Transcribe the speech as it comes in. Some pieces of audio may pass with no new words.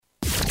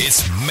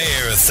It's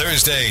Mayor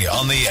Thursday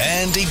on the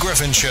Andy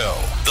Griffin Show.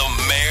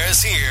 The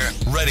mayor's here,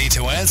 ready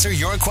to answer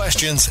your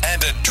questions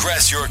and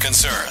address your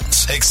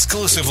concerns.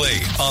 Exclusively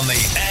on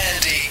the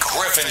Andy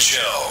Griffin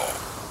Show.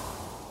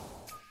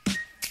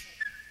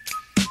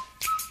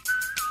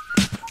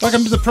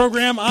 Welcome to the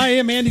program. I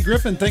am Andy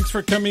Griffin. Thanks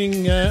for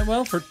coming,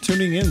 for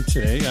tuning in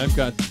today. I've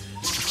got,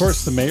 of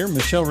course, the mayor,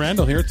 Michele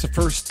Randall, here. It's the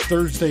first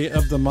Thursday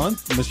of the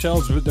month.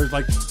 Michelle's, there's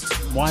like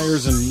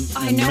wires and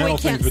I know metal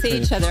we can't things see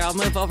between. each other. I'll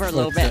move over a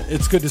little bit.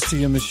 It's good to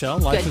see you, Michele.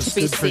 Life is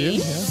good for you.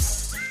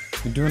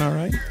 Yeah. You doing all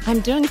right? I'm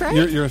doing great.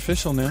 You're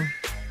official now.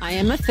 I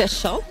am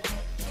official.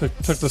 Took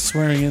the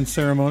swearing-in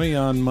ceremony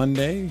on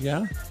Monday,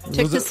 yeah?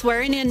 Took the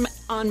swearing in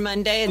on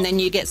Monday, and then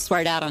you get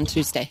sweared out on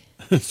Tuesday.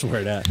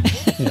 Sweared at,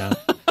 yeah.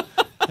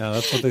 Yeah,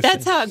 that's what they say.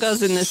 That's how it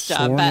goes in this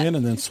job. Sworn in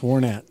and then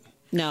sworn at.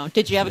 No.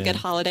 Did you have a good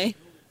holiday?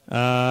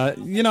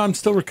 I'm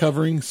still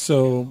recovering,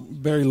 so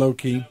very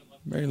low-key,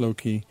 very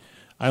low-key.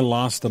 I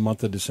lost the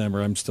month of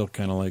December. I'm still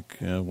kind of like,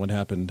 what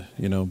happened,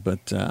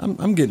 but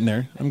I'm getting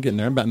there. I'm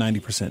about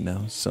 90%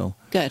 now, so.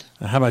 Good.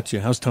 How about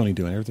you? How's Tony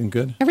doing? Everything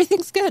good?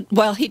 Everything's good.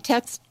 Well, he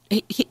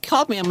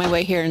called me on my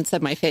way here and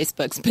said my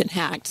Facebook's been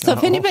hacked. So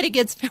if anybody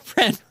gets a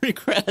friend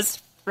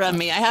request from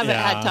me, I haven't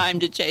had time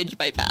to change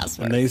my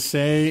password. And they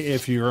say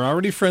if you're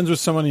already friends with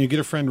someone and you get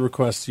a friend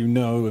request, you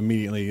know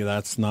immediately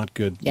that's not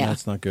good. Yeah.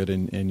 That's not good,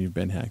 and you've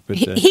been hacked. But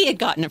he had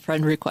gotten a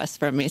friend request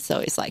from me, so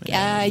he's like,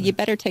 you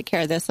better take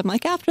care of this. I'm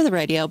like, after the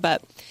radio,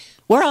 but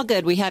we're all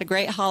good. We had a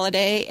great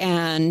holiday,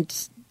 and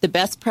the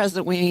best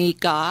present we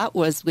got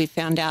was we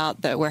found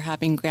out that we're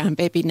having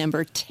grandbaby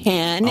number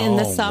 10 in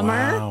the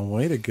summer. Wow,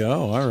 way to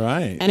go. All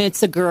right. And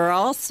it's a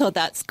girl, so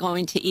that's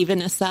going to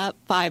even us up,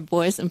 5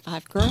 boys and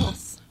 5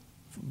 girls.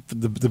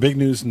 The big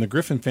news in the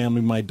Griffin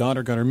family, my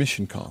daughter got her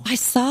mission call. I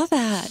saw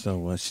that.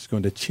 So she's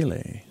going to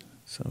Chile,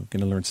 so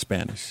going to learn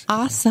Spanish.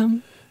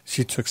 Awesome.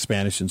 She took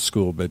Spanish in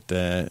school, but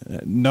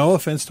no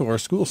offense to our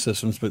school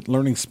systems, but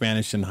learning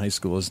Spanish in high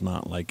school is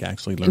not like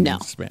actually learning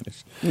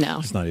Spanish. No.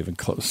 It's not even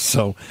close.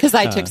 So because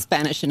I took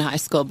Spanish in high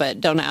school,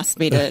 but don't ask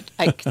me to.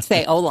 I could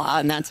say hola,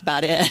 and that's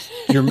about it.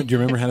 Do you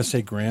remember how to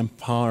say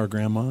grandpa or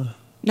grandma?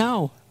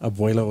 No.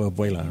 Abuelo,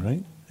 abuela,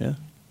 right? Yeah.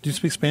 Do you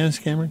speak Spanish,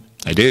 Cameron?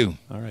 I do.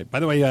 All right. By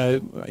the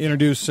way,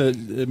 introduce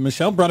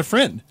Michele brought a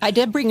friend. I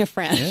did bring a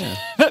friend.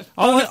 Yeah.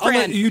 I'll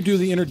let you do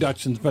the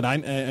introductions, but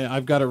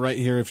I've got it right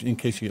here in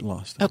case you get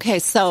lost. Okay,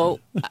 so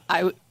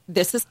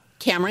this is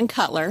Cameron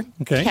Cutler.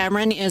 Okay.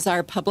 Cameron is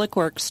our Public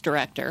Works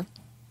Director.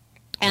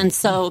 And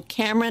so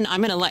Cameron,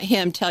 I'm going to let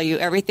him tell you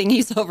everything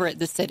he's over at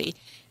the city.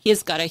 He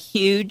has got a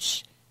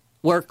huge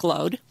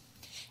workload.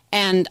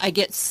 And I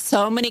get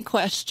so many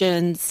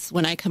questions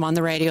when I come on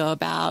the radio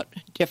about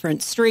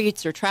different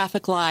streets or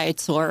traffic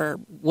lights or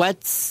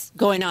what's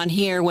going on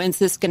here, when's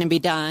this going to be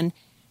done?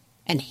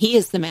 And he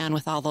is the man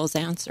with all those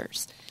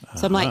answers.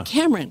 So I'm like,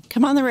 Cameron,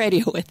 come on the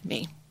radio with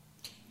me.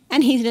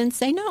 And he didn't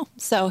say no.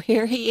 So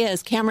here he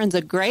is. Cameron's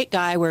a great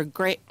guy.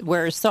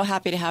 We're so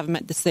happy to have him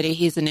at the city.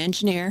 He's an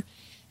engineer.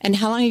 And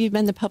how long have you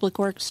been the Public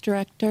Works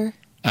Director?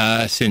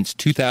 Since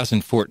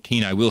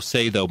 2014. I will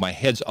say, though, my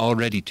head's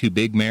already too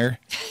big, Mayor,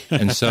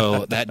 and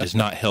so that does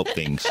not help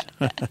things.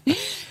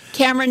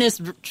 Cameron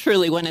is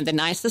truly one of the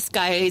nicest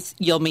guys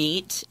you'll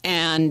meet,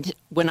 and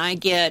when I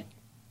get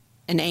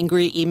an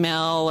angry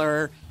email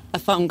or a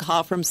phone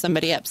call from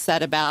somebody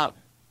upset about,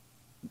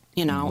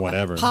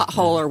 whatever. a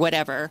pothole or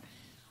whatever,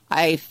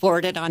 I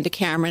forward it on to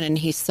Cameron, and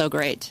he's so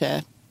great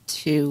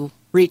to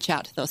reach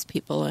out to those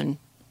people and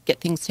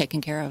get things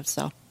taken care of.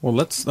 So. Well,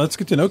 let's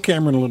get to know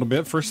Cameron a little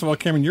bit. First of all,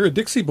 Cameron, you're a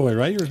Dixie boy,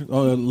 right? You're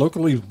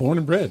locally born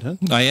and bred, huh?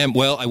 I am.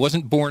 Well, I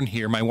wasn't born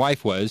here. My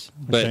wife was,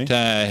 but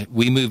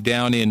we moved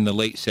down in the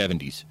late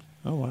 70s.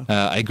 Oh, wow.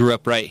 I grew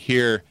up right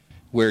here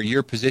where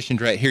you're positioned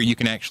right here. You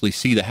can actually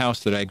see the house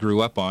that I grew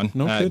up on.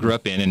 Grew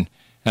up in,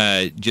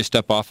 and just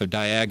up off of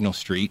Diagonal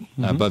Street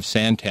above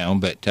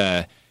Sandtown,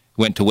 but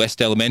went to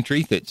West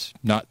Elementary. That's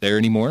not there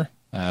anymore.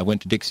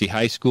 Went to Dixie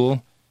High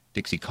School,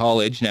 Dixie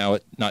College. Now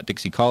not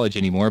Dixie College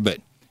anymore, but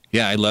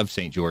yeah, I love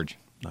St. George.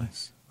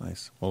 Nice.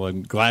 Well,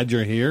 I'm glad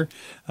you're here.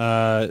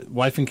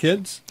 Wife and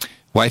kids?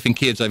 Wife and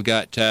kids. I've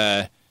got,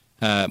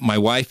 my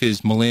wife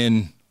is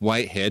Malin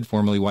Whitehead,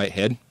 formerly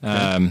Whitehead.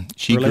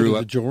 She related grew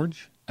up. To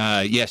George?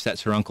 Yes,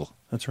 that's her uncle.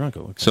 That's her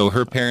uncle. Okay. So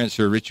her parents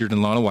are Richard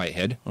and Lana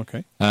Whitehead.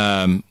 Okay.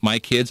 My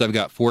kids, I've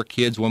got 4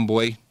 kids, 1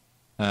 boy,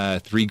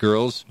 3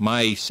 girls.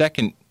 My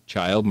second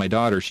child, my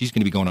daughter, she's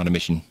going to be going on a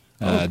mission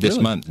this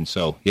month. And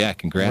so, yeah,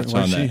 congrats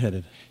on that. Where's she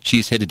headed?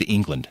 She's headed to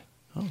England.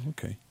 Oh,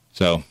 okay.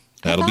 So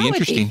that'll be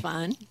interesting. Would be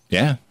fun.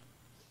 Yeah,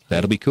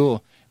 that'll be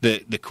cool.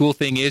 The cool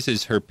thing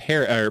is her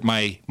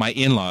my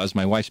in-laws,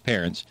 my wife's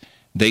parents,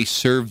 they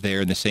serve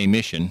there in the same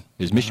mission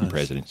as mission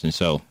presidents, and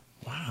so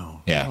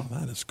wow, yeah,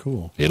 that is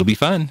cool. It'll be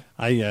fun.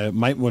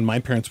 When my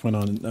parents went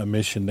on a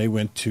mission, they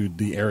went to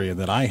the area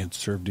that I had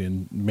served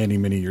in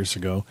many years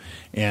ago,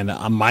 and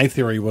my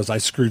theory was I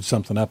screwed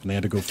something up and they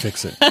had to go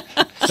fix it.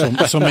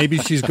 So maybe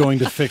she's going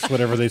to fix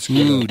whatever they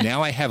screwed Ooh, up.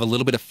 now I have a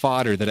little bit of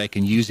fodder that I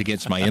can use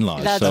against my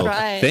in-laws. That's so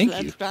right. Thank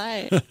you.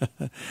 That's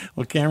right.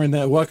 Well, Cameron,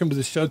 welcome to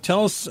the show.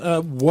 Tell us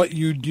what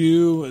you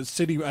do.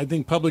 City, I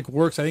think Public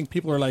Works. I think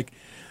people are like,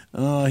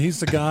 he's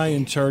the guy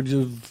in charge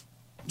of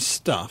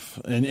stuff,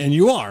 and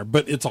you are,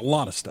 but it's a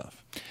lot of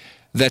stuff.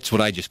 That's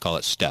what I just call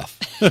it, stuff.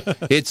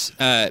 It's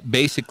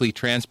basically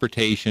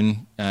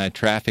transportation,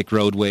 traffic,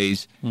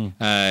 roadways.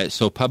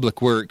 So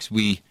Public Works,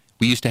 we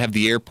used to have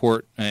the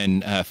airport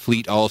and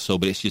fleet also,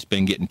 but it's just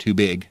been getting too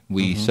big.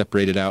 We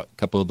separated out a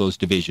couple of those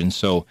divisions.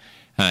 So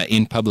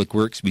in Public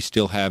Works, we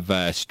still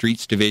have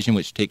Streets Division,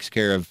 which takes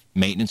care of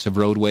maintenance of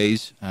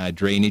roadways,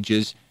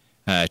 drainages,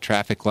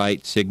 traffic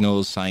light,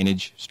 signals,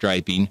 signage,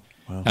 striping.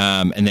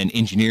 Wow. And then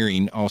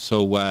engineering,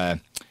 also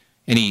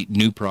any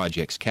new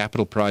projects,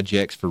 capital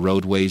projects for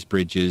roadways,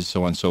 bridges,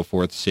 so on and so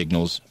forth,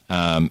 signals.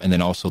 And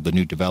then also the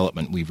new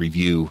development. We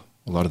review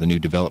a lot of the new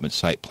development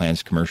site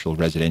plans, commercial,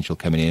 residential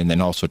coming in, and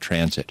then also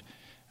transit,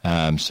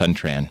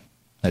 Suntran.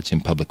 That's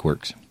in Public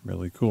Works.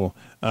 Really cool.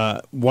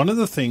 One of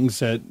the things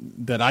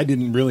that I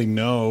didn't really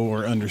know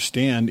or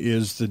understand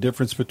is the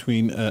difference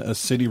between a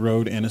city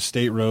road and a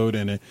state road.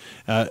 And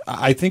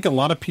I think a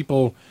lot of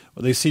people,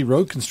 they see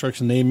road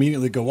construction, they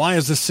immediately go, why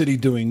is the city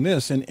doing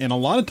this? And a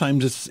lot of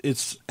times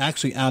it's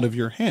actually out of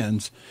your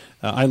hands.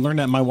 I learned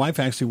that my wife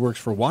actually works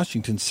for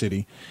Washington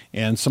City,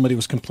 and somebody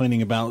was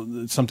complaining about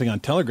something on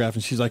Telegraph,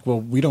 and she's like,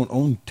 well, we don't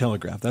own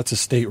Telegraph. That's a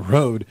state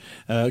road.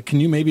 Can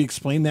you maybe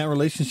explain that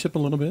relationship a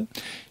little bit?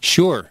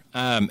 Sure.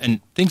 And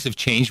things have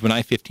changed when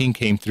I-15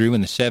 came through in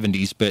the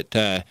 70s,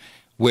 but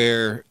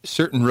where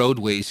certain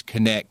roadways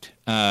connect,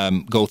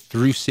 go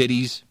through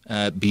cities,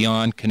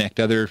 beyond, connect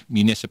other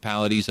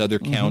municipalities, other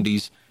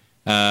counties.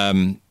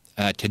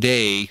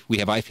 Today, we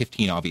have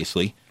I-15,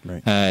 obviously,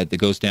 right, that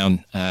goes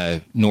down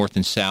north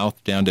and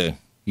south, down to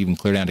even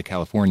clear down to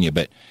California.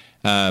 But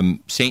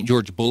St.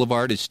 George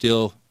Boulevard is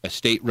still a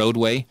state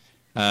roadway.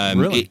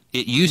 Really?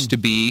 It used to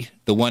be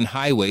the one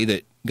highway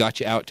that got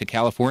you out to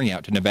California,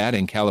 out to Nevada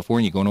and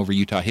California, going over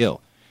Utah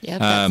Hill. Yep,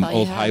 that's all you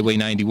old had. Highway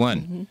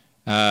 91.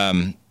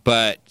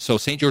 But so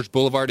St. George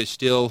Boulevard is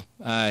still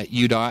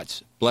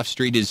UDOT's. Bluff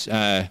Street is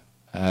the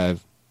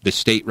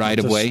state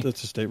right-of-way.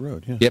 That's a state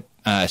road, yeah.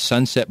 Yep.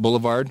 Sunset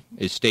Boulevard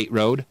is state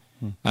road.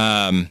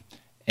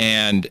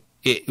 And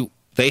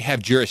they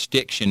have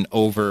jurisdiction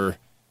over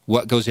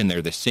what goes in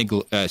there, the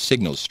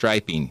signals,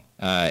 striping,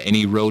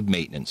 any road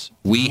maintenance.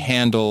 We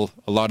handle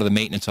a lot of the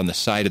maintenance on the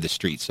side of the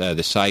streets,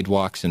 the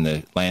sidewalks and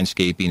the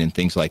landscaping and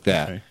things like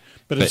that. Okay.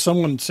 But if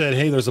someone said,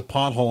 hey, there's a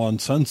pothole on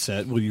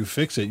Sunset, will you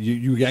fix it?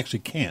 You actually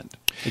can't.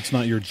 It's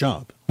not your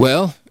job.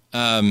 Well,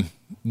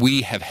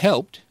 we have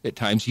helped at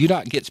times.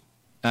 UDOT gets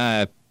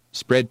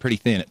spread pretty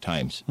thin at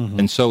times.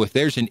 And so if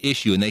there's an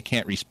issue and they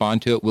can't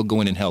respond to it, we'll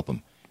go in and help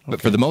them. But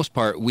for the most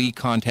part, we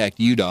contact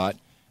UDOT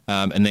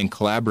and then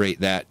collaborate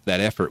that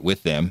effort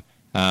with them.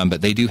 But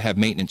they do have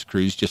maintenance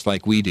crews just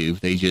like we do.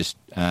 They just,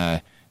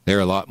 they're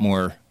a lot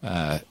more,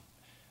 I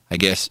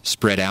guess,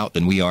 spread out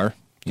than we are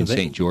in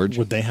St. George.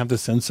 Would they have to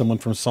send someone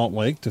from Salt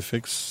Lake to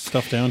fix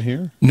stuff down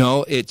here?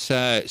 No, it's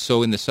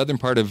so in the southern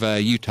part of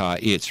Utah,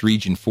 it's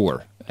Region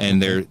 4,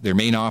 and their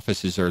main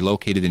offices are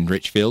located in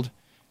Richfield.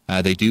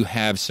 They do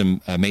have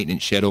some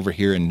maintenance shed over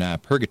here in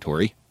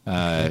Purgatory,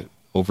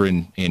 over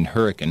in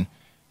Hurricane,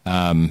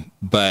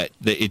 but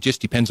it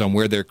just depends on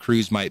where their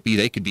crews might be.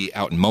 They could be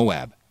out in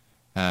Moab.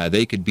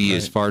 They could be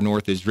as far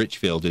north as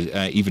Richfield,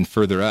 even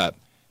further up.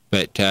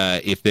 But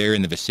if they're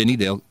in the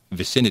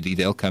vicinity,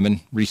 they'll come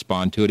and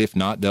respond to it. If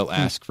not, they'll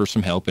ask for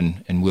some help,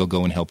 and we'll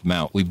go and help them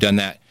out. We've done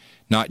that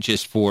not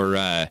just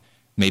for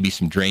maybe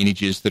some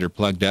drainages that are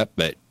plugged up,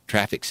 but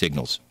traffic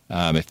signals.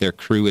 If their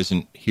crew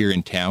isn't here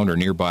in town or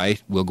nearby,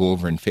 we'll go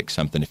over and fix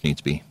something if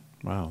needs be.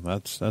 Wow,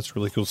 that's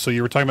really cool. So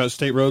you were talking about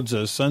state roads,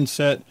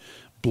 Sunset,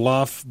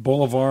 Bluff,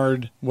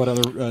 Boulevard. What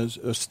other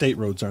state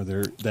roads are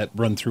there that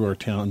run through our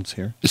towns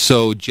here?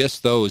 So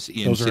just those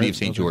in the city of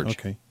St. George.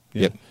 Okay.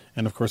 Yeah. Yep.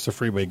 And, of course, the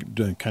freeway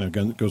kind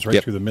of goes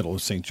right through the middle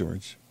of St.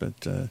 George.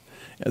 But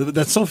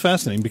that's so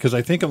fascinating because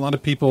I think a lot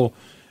of people,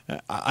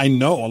 I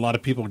know a lot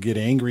of people get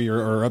angry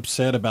or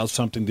upset about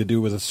something to do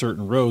with a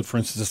certain road, for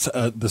instance,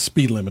 the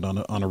speed limit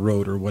on a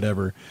road or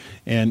whatever.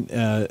 And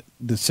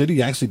the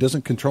city actually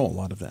doesn't control a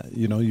lot of that.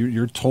 You know,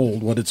 you're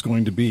told what it's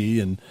going to be.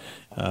 And,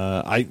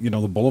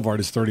 the boulevard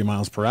is 30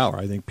 miles per hour.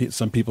 I think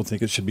some people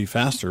think it should be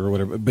faster or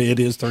whatever, but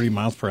it is 30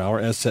 miles per hour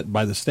as set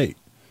by the state.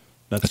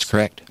 That's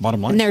correct.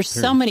 Bottom line. And there's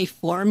so many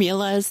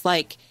formulas.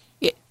 Like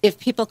if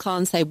people call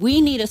and say, we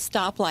need a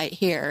stoplight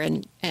here,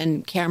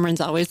 and Cameron's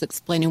always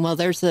explaining, well,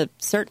 there's a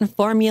certain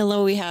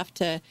formula we have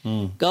to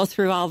go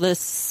through all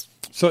this,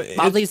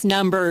 all these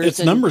numbers. It's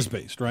numbers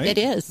based, right? It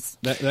is.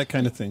 That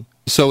kind of thing.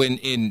 So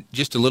in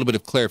just a little bit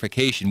of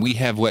clarification, we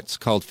have what's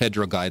called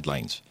federal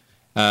guidelines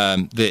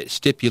that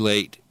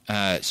stipulate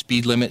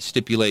speed limits,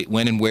 stipulate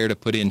when and where to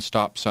put in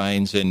stop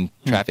signs and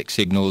traffic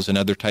signals and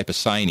other type of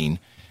signing.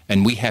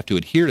 And we have to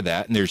adhere to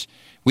that. And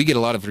we get a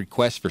lot of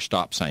requests for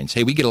stop signs.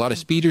 Hey, we get a lot of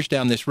speeders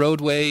down this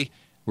roadway.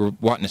 We're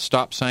wanting a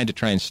stop sign to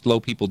try and slow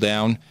people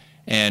down.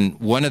 And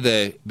one of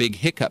the big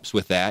hiccups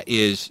with that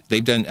is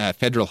they've done,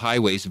 Federal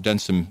Highways have done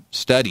some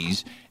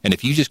studies, and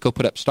if you just go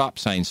put up stop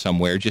signs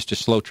somewhere just to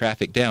slow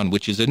traffic down,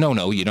 which is a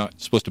no-no, you're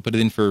not supposed to put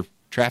it in for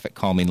traffic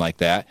calming like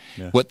that,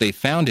 what they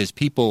found is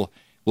people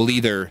will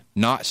either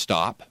not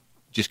stop,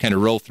 just kind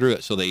of roll through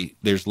it so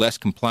there's less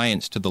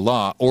compliance to the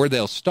law, or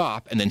they'll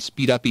stop and then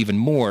speed up even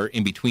more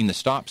in between the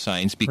stop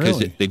signs because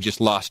they've just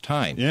lost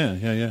time.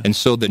 Yeah. And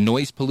so the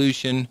noise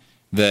pollution,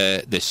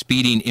 the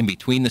speeding in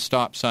between the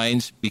stop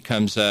signs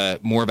becomes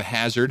more of a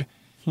hazard.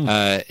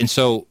 And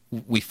so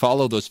we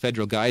follow those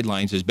federal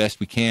guidelines as best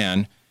we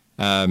can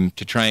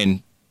to try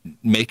and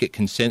make it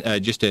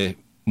just a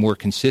more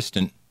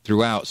consistent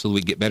throughout, so that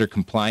we get better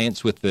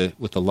compliance with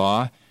the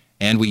law,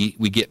 and we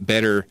get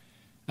better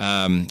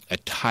a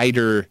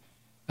tighter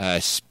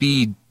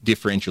speed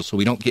differential, so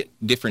we don't get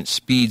different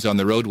speeds on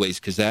the roadways,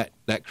 because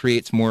that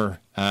creates more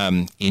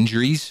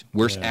injuries,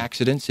 worse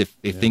accidents if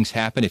things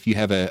happen if you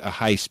have a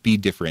high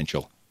speed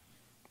differential.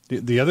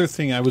 The other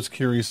thing I was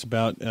curious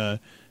about,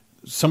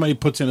 somebody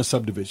puts in a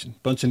subdivision,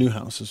 bunch of new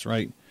houses,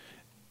 right?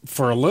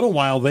 For a little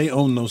while, they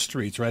own those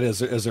streets, right, as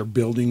they're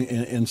building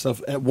and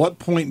stuff. At what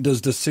point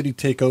does the city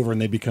take over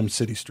and they become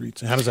city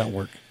streets? How does that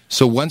work?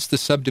 So once the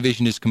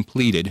subdivision is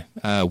completed,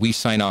 we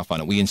sign off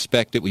on it. We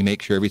inspect it. We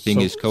make sure everything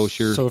is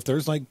kosher. So if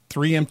there's like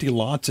 3 empty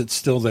lots, it's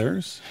still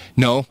theirs?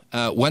 No.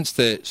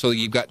 So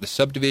you've got the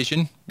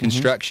subdivision,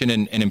 construction,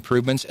 and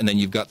improvements, and then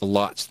you've got the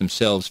lots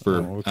themselves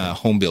for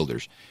home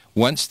builders.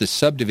 Once the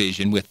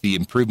subdivision with the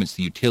improvements,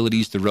 the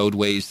utilities, the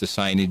roadways, the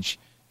signage,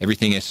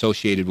 everything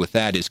associated with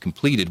that is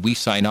completed, we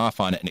sign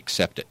off on it and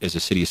accept it as a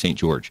City of St.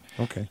 George.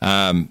 Okay.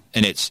 And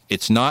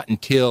it's not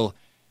until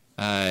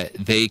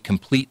they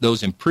complete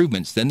those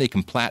improvements, then they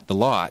can plat the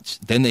lots,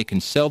 then they can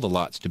sell the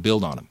lots to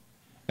build on them.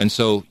 And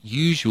so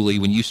usually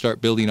when you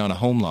start building on a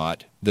home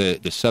lot,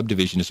 the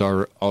subdivision is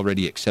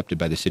already accepted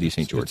by the City of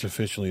St. George. It's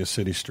officially a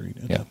city street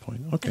at that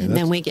point. Okay. And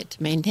then we get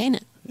to maintain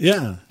it.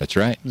 Yeah. That's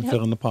right. And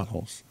fill in the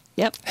potholes.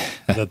 Yep.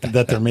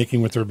 that they're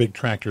making with their big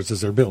tractors as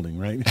they're building,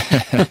 right?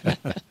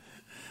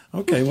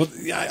 Okay, well,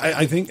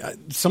 I think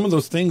some of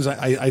those things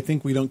I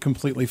think we don't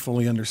completely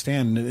fully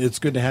understand. It's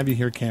good to have you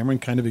here, Cameron,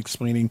 kind of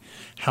explaining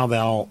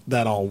how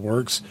that all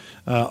works.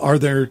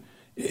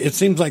 It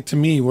seems like to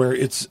me where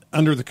it's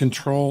under the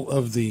control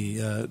of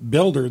the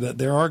builder that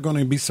there are going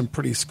to be some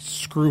pretty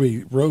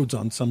screwy roads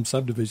on some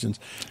subdivisions.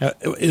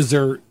 Is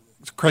there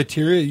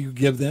criteria you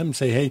give them,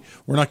 say, hey,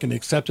 we're not going to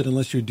accept it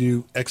unless you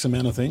do X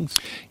amount of things?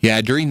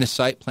 Yeah, during the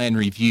site plan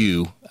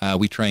review,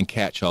 we try and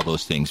catch all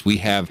those things. We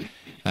have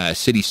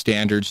city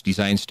standards,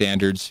 design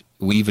standards.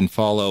 We even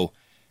follow,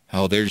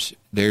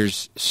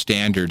 there's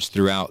standards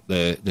throughout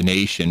the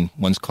nation.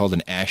 One's called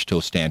an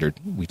AASHTO standard.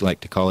 We'd like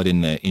to call it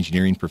in the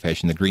engineering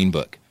profession the Green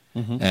Book,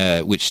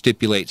 which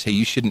stipulates, hey,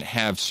 you shouldn't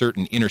have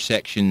certain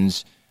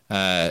intersections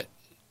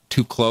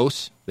too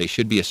close. They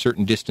should be a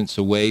certain distance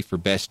away for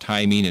best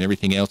timing and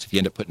everything else if you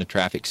end up putting a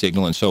traffic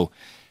signal. And so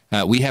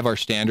we have our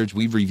standards.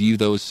 We review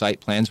those site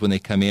plans when they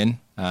come in.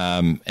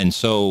 And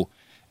so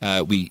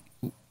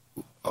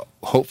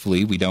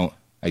hopefully we don't,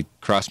 I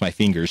cross my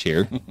fingers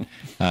here,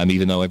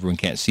 even though everyone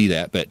can't see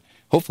that, but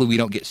hopefully we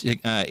don't get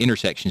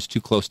intersections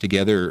too close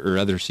together or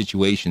other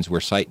situations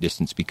where sight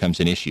distance becomes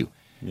an issue.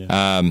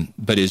 Yeah.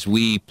 But as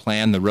we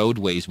plan the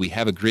roadways, we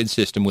have a grid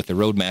system with the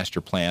road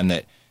master plan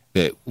that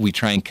we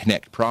try and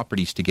connect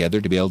properties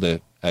together to be able to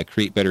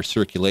create better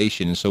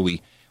circulation. And so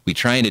we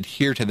try and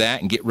adhere to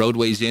that and get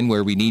roadways in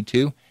where we need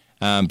to.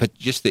 But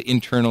just the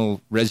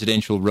internal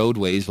residential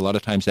roadways, a lot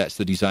of times that's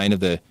the design of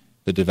the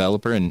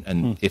developer,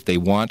 and if they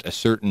want a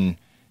certain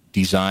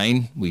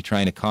design, we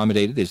try and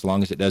accommodate it as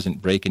long as it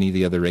doesn't break any of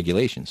the other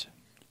regulations.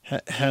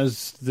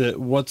 Has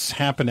what's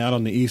happened out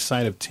on the east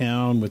side of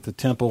town with the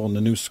temple and the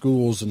new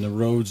schools and the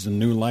roads and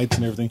new lights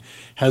and everything,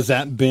 has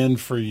that been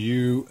for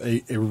you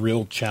a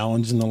real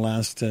challenge in the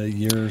last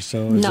year or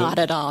so? Not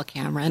at all,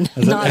 Cameron.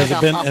 Has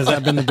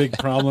that been the big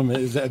problem?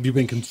 Have you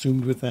been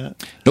consumed with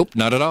that? Nope,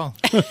 not at all.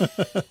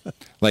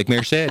 Like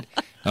Mayor said,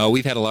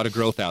 we've had a lot of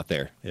growth out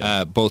there,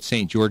 both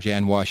St. George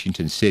and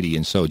Washington City,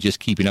 and so just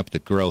keeping up the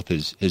growth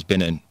has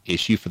been an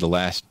issue for the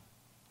last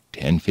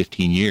 10,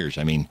 15 years.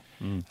 I mean,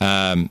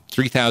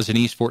 3000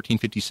 East,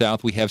 1450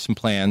 South, we have some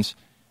plans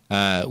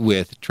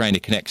with trying to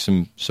connect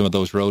some of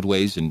those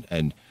roadways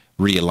and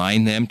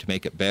realign them to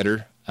make it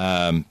better.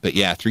 But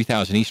yeah,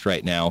 3000 East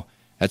right now,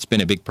 that's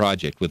been a big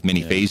project with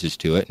many phases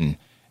to it,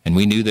 and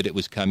we knew that it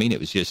was coming. It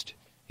was just,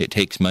 it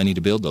takes money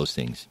to build those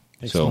things.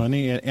 Takes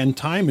money, and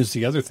time is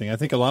the other thing. I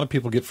think a lot of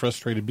people get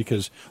frustrated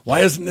because, why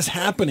isn't this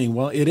happening?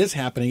 Well, it is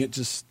happening.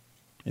 It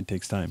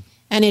takes time.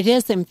 And it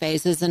is in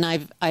phases, and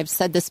I've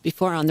said this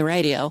before on the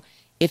radio.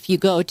 If you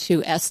go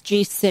to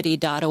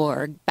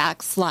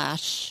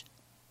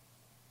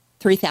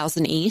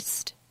sgcity.org/3000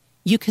 East,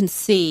 you can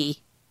see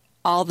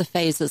all the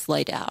phases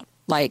laid out.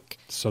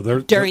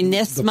 During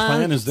this month. The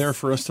plan is there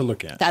for us to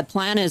look at. That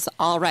plan is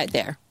all right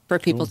there for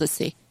people to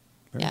see.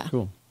 Very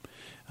cool.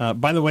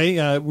 By the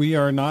way, we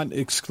are not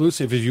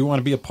exclusive. If you want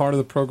to be a part of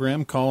the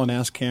program, call and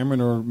ask Cameron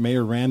or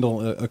Mayor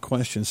Randall a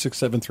question.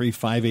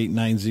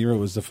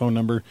 673-5890 is the phone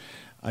number.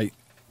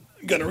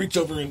 got to reach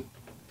over and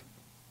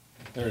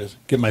there it is.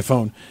 Get my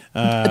phone.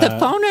 The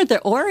phone or the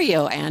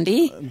Oreo,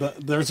 Andy?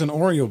 There's an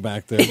Oreo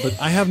back there, but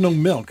I have no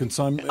milk, and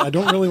so I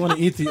don't really want to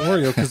eat the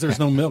Oreo because there's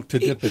no milk to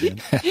dip it in.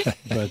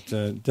 But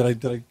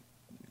did I?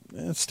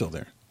 It's still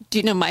there. Do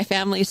you know my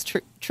family's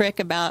trick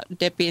about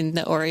dipping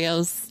the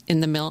Oreos in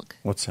the milk?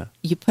 What's that?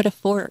 You put a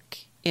fork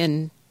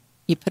in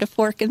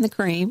the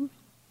cream,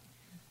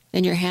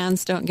 and your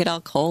hands don't get all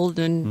cold,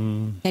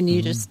 and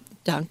you just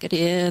dunk it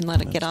in,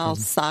 let it get all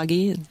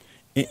soggy.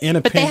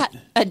 But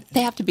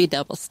they have to be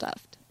double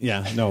stuffed.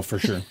 Yeah, no, for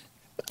sure.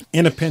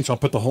 In a pinch, I'll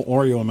put the whole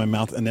Oreo in my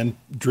mouth and then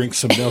drink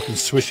some milk and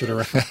swish it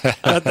around.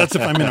 That's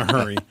if I'm in a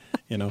hurry,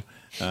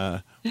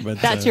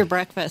 But that's your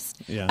breakfast.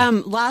 Yeah.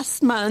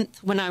 Last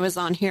month, when I was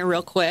on here,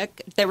 real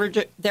quick, there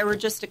were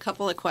just a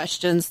couple of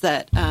questions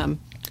that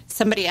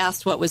somebody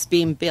asked what was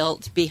being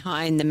built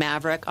behind the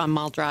Maverick on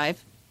Mall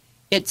Drive.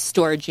 It's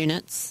storage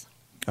units,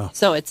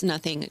 so it's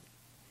nothing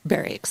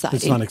very exciting.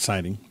 It's not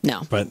exciting.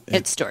 No, but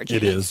it's storage.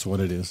 It is what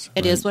it is.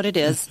 It is what it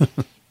is.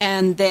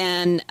 And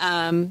then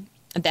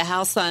the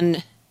house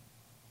on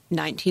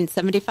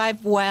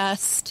 1975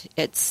 West,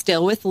 it's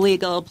still with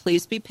legal.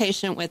 Please be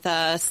patient with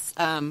us.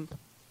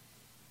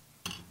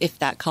 If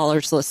that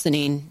caller's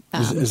listening.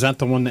 Is that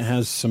the one that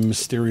has some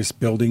mysterious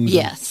buildings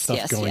and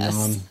stuff going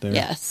on there?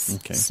 Yes.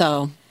 Okay.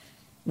 So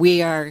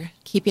we are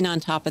keeping on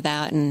top of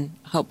that and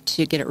hope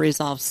to get it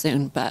resolved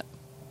soon. But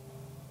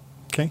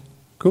okay.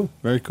 Cool.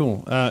 Very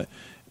cool.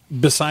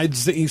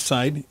 Besides the east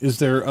side, is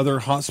there other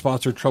hot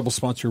spots or trouble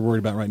spots you're worried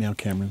about right now,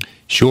 Cameron?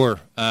 Sure.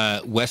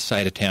 West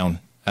side of town.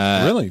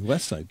 Really?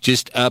 West side?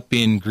 Just up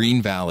in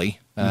Green Valley,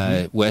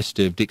 west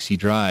of Dixie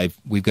Drive,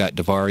 we've got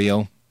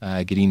DeVario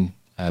getting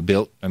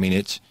built. I mean,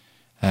 it's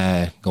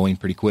going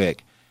pretty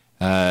quick.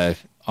 On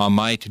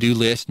my to-do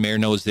list, Mayor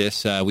knows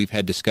this, we've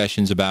had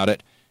discussions about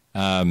it,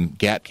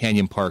 Gap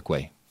Canyon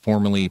Parkway,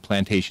 formerly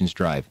Plantations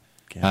Drive.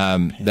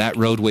 That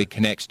roadway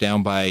connects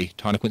down by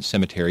Tonnequin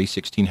Cemetery,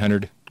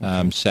 1600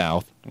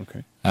 south.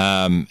 Okay.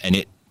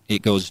 And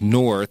it goes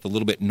north, a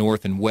little bit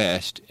north and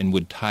west, and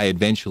would tie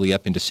eventually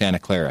up into Santa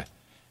Clara.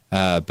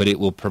 But it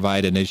will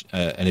provide an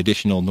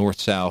additional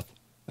north-south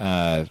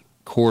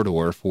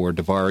corridor for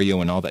DeVario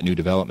and all that new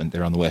development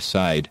there on the west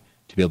side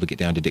to be able to get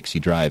down to Dixie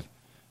Drive.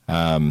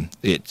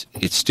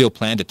 It's still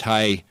planned to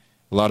tie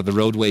a lot of the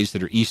roadways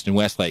that are east and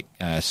west, like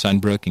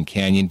Sunbrook and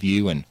Canyon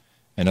View and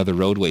other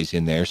roadways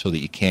in there so that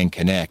you can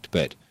connect.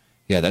 But,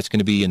 yeah, that's going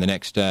to be in the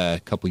next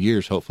couple of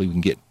years. Hopefully we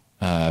can get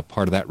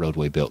part of that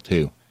roadway built,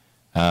 too.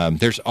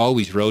 There's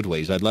always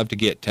roadways. I'd love to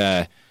get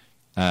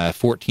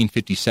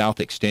 1450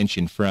 South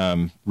extension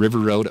from River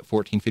Road at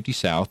 1450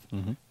 South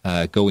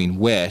going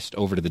west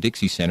over to the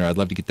Dixie Center. I'd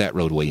love to get that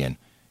roadway in.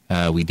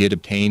 We did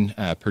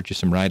purchase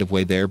some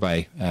right-of-way there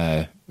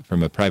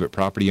from a private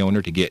property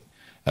owner to get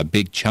a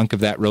big chunk of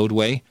that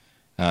roadway.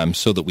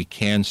 So that we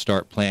can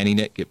start planning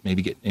it, get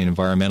an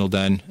environmental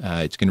done.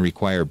 It's going to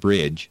require a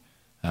bridge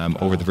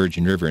over the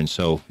Virgin River, and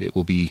so it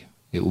will be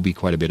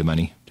quite a bit of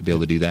money to be able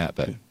to do that.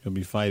 But you'll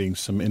be fighting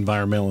some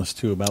environmentalists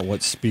too about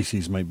what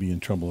species might be in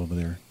trouble over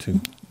there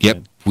too.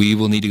 Yep, we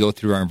will need to go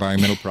through our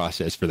environmental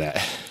process for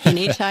that.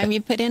 Anytime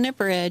you put in a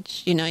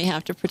bridge, you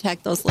have to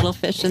protect those little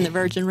fish in the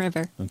Virgin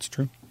River. That's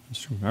true.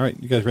 All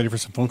right, you guys ready for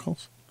some phone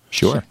calls?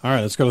 Sure. All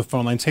right, let's go to the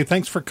phone lines. Hey,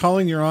 thanks for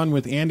calling. You're on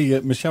with Andy.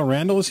 Michele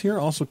Randall is here.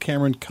 Also,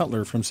 Cameron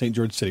Cutler from St.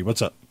 George City.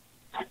 What's up?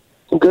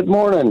 Good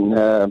morning.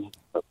 A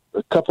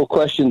couple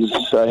questions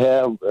I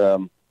have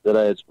that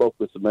I had spoke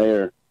with the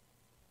mayor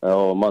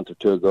a month or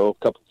two ago,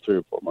 3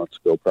 or 4 months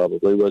ago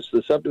probably, was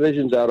the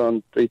subdivisions out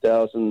on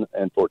 3000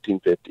 and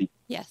 1450.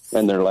 Yes.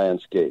 And their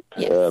landscape.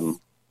 Yes.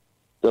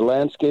 The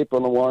landscape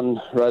on the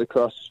one right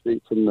across the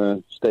street from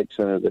the stake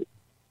center that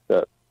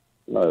got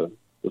the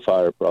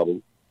fire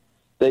problem.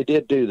 They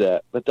did do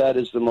that, but that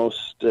is the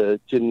most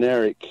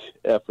generic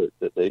effort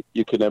that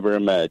you could ever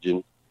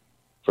imagine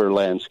for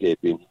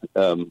landscaping.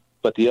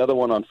 But the other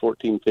one on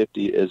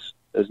 1450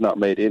 has not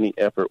made any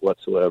effort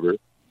whatsoever.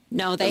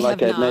 No, they and have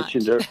not. Like I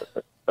mentioned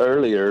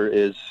earlier,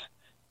 is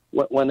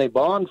when they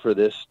bond for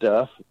this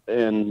stuff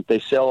and they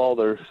sell all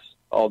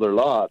their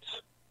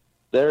lots,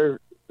 their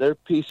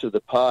piece of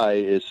the pie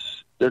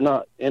is they're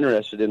not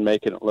interested in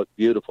making it look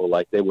beautiful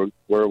like they were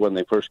when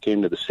they first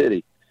came to the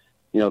city.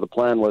 The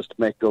plan was to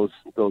make those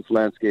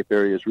landscape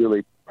areas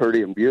really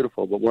pretty and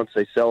beautiful. But once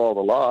they sell all the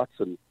lots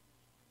and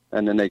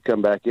then they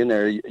come back in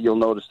there, you'll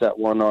notice that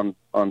one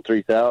on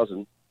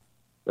 3000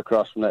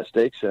 across from that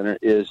stake center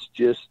is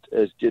just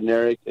as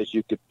generic as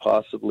you could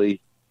possibly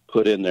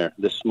put in there.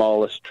 The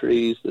smallest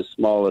trees, the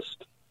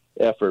smallest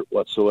effort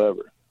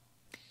whatsoever.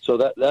 So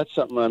that's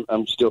something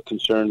I'm still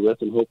concerned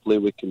with, and hopefully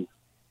we can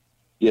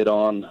get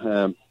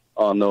on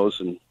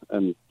those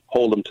and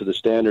hold them to the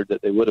standard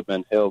that they would have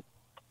been held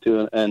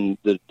to, and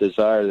the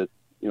desire that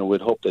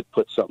we'd hope they'd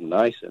put something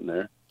nice in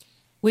there.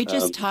 We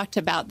just talked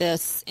about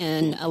this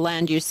in a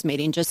land use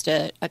meeting just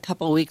a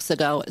couple of weeks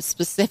ago,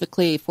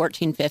 specifically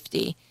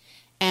 1450.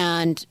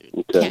 And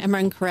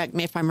Cameron, correct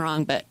me if I'm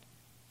wrong, but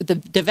the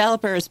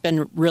developer has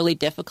been really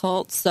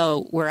difficult,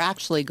 so we're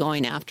actually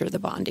going after the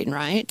bonding,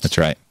 right? That's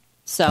right.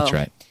 So that's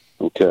right.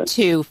 Okay.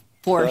 To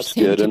force That's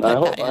him good. to And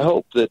put I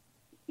hope that,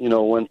 you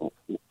know,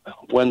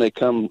 when they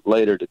come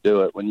later to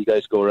do it, when you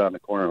guys go around the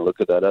corner and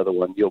look at that other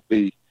one,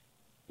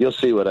 you'll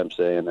see what I'm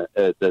saying,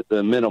 that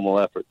the minimal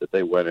effort that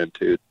they went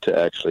into to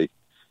actually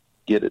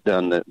get it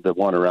done, the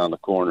one around the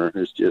corner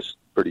is just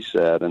pretty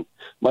sad. And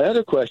my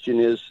other question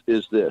is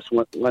this: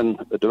 when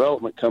a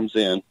development comes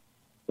in,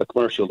 the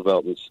commercial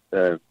developments,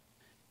 and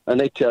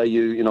they tell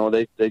you, you know,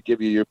 they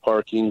give you your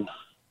parking,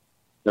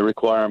 the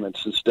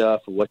requirements and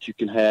stuff, and what you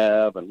can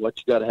have and what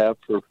you got to have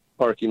for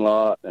parking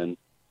lot and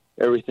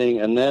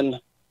everything, and then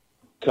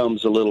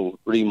comes a little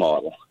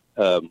remodel.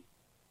 And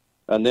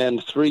then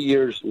 3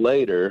 years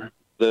later,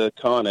 the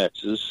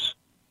Connexes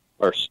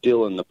are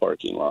still in the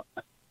parking lot,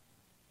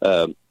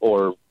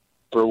 or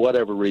for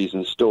whatever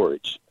reason,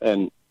 storage.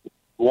 And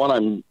one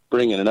I'm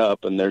bringing it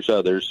up, and there's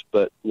others,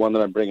 but one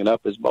that I'm bringing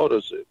up is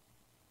MotoZoo.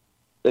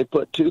 They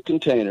put 2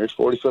 containers,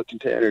 40-foot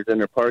containers, in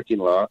their parking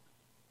lot,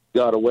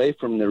 got away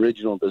from the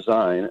original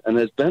design, and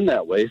has been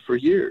that way for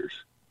years.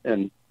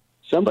 And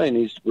somebody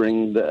needs to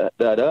bring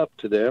that up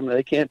to them.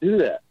 They can't do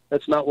that.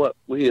 That's not what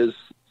we as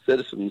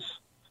citizens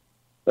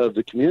of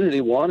the community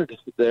wanted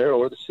there,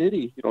 or the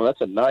city. You know, that's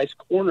a nice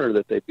corner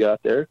that they've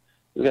got there.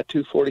 They've got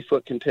 2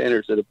 40-foot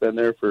containers that have been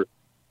there for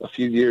a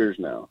few years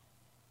now,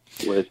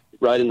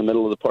 right in the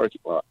middle of the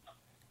parking lot.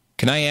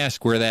 Can I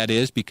ask where that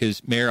is?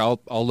 Because, Mayor,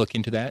 I'll look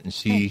into that and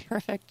see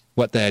perfect.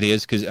 What that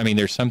is. Because, I mean,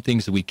 there's some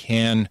things that we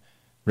can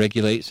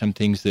regulate, some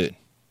things that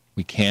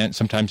we can't.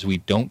 Sometimes we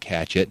don't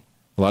catch it.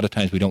 A lot of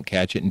times we don't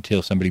catch it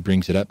until somebody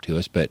brings it up to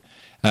us. But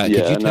could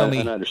you tell me?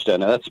 And I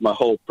understand. Now, that's my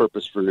whole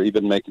purpose for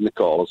even making the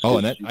calls. Oh,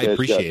 and I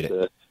appreciate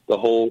it. The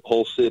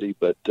whole city.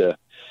 But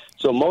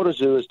so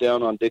MotoZoo is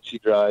down on Dixie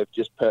Drive,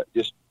 just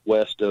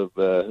west of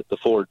the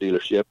Ford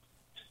dealership,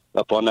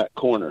 up on that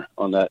corner,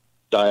 on that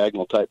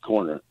diagonal type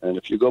corner. And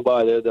if you go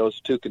by there,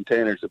 those 2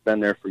 containers have been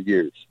there for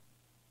years.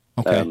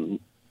 Okay.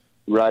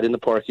 Right in the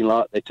parking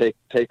lot, they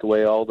take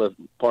away all the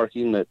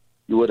parking that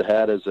you would have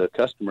had as a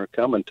customer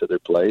coming to their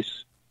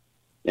place,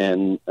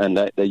 and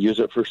they use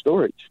it for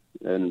storage.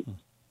 And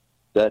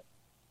that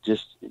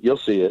just, you'll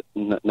see it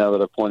now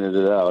that I've pointed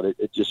it out.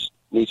 It just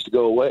needs to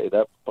go away.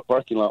 That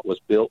parking lot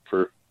was built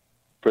for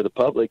the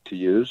public to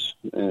use,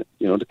 you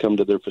know, to come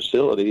to their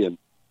facility, and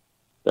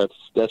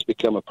that's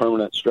become a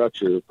permanent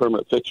structure, a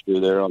permanent fixture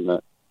there on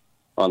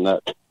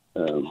that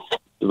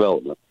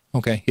development.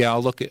 Okay, yeah,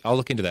 I'll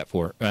look into that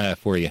for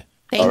you.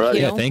 Thank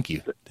you. Yeah, thank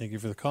you. Thank you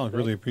for the call. I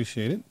really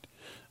appreciate it.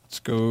 Let's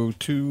go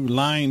to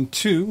line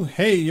 2.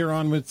 Hey, you're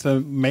on with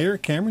Mayor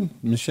Cameron,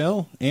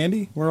 Michele,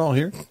 Andy. We're all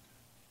here.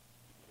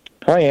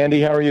 Hi,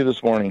 Andy. How are you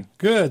this morning?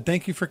 Good.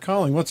 Thank you for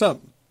calling. What's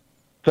up?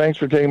 Thanks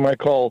for taking my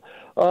call.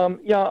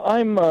 Yeah,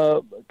 I'm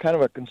kind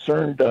of a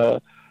concerned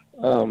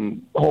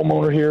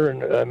homeowner here,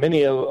 and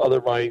many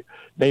of my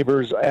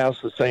neighbors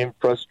ask the same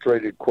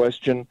frustrated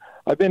question.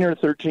 I've been here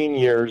 13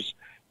 years,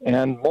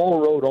 and Mall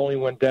Road only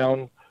went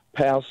down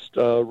past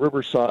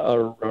Riverside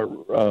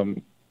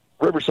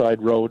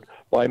Road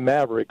by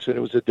Mavericks, and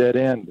it was a dead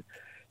end.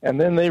 And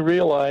then they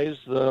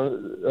realized,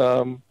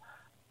 the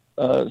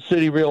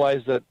city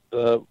realized that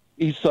the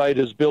east side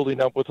is building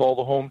up with all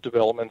the home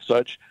development and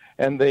such,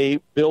 and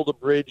they build a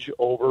bridge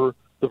over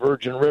the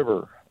Virgin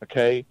River,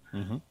 okay?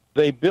 Mm-hmm.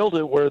 They built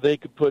it where they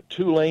could put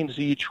 2 lanes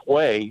each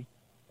way,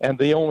 and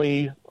they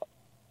only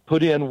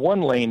put in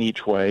 1 lane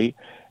each way,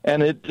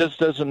 and it just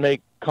doesn't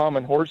make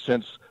common horse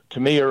sense to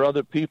me or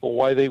other people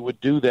why they would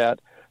do that.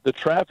 The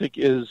traffic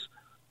is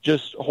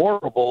just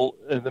horrible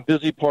in the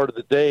busy part of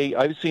the day.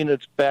 I've seen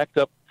it's backed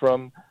up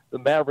from the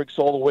Mavericks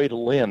all the way to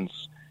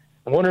Lynn's.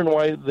 I'm wondering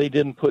why they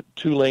didn't put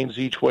 2 lanes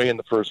each way in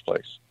the first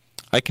place.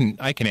 I can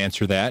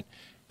answer that.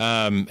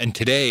 And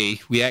today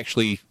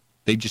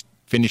they just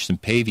finished some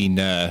paving.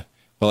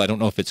 Well, I don't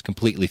know if it's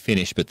completely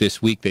finished, but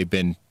this week they've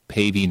been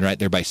paving right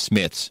there by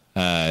Smith's,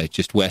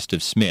 just west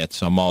of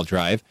Smith's on Mall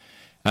Drive.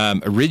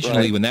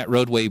 Originally, when that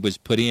roadway was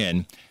put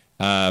in,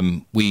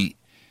 we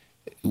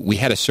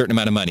had a certain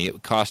amount of money. It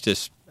would cost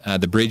us.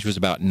 The bridge was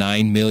about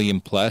 $9 million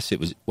plus.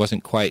 It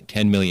wasn't quite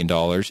 $10 million,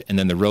 and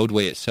then the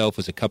roadway itself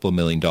was a couple of $1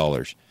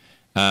 million.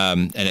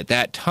 And at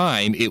that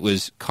time, it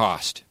was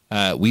cost.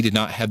 We did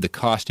not have the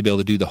cost to be able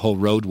to do the whole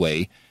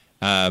roadway.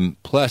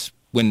 Plus,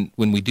 when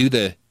we do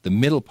the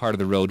middle part of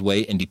the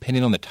roadway, and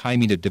depending on the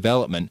timing of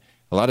development,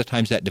 a lot of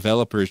times that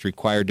developer is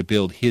required to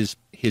build his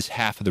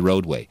half of the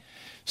roadway.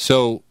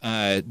 So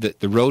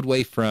the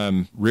roadway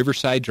from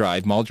Riverside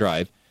Drive, Mall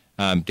Drive,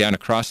 down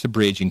across the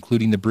bridge,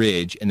 including the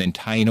bridge, and then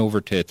tying over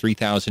to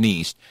 3000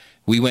 East,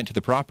 we went to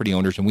the property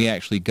owners and we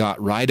actually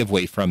got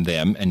right-of-way from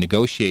them and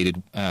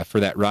negotiated for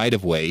that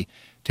right-of-way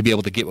to be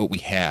able to get what we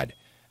had.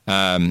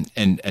 And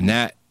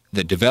that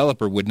the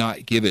developer would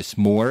not give us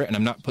more, and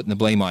I'm not putting the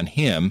blame on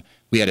him.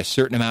 We had a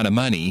certain amount of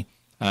money,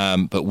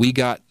 but we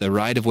got the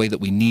right-of-way that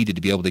we needed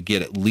to be able to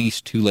get at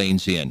least 2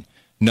 lanes in.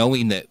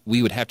 Knowing that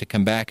we would have to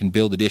come back and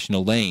build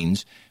additional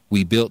lanes,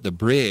 we built the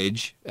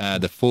bridge,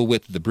 the full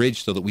width of the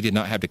bridge, so that we did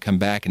not have to come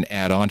back and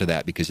add on to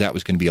that, because that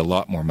was going to be a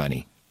lot more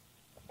money.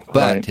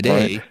 But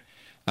today,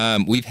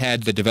 we've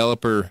had the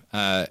developer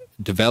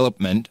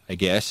development, I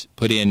guess,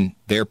 put in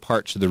their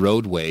parts of the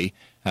roadway.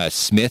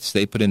 Smiths,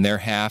 they put in their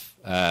half.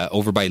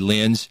 Over by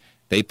Lynn's,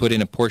 they put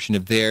in a portion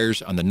of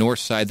theirs. On the north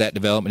side, that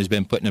development has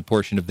been putting a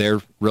portion of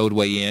their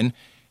roadway in.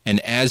 And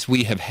as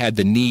we have had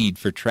the need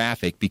for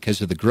traffic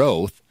because of the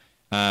growth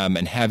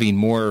and having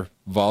more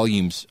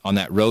volumes on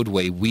that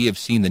roadway, we have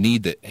seen the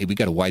need that, hey, we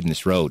got to widen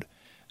this road.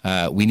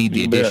 We need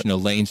the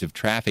additional lanes of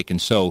traffic.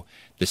 And so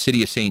the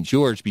city of St.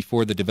 George,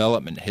 before the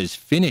development, has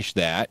finished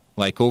that,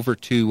 like over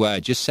to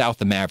just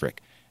south of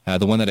Maverick,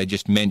 the one that I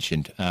just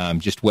mentioned,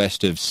 just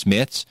west of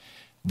Smith's.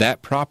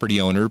 That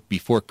property owner,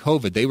 before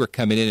COVID, they were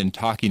coming in and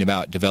talking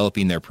about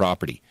developing their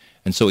property.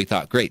 And so we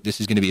thought, great, this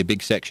is going to be a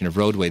big section of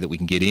roadway that we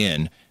can get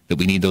in, that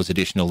we need those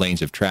additional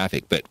lanes of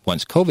traffic. But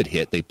once COVID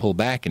hit, they pulled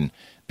back and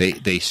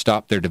they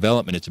stopped their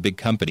development. It's a big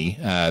company,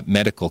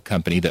 medical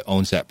company that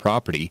owns that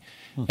property,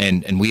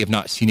 and we have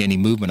not seen any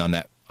movement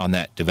on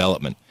that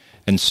development.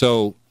 And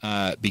so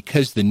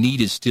because the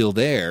need is still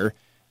there,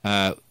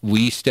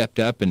 we stepped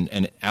up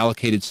and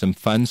allocated some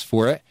funds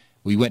for it.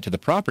 We went to the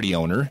property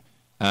owner,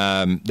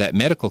 that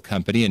medical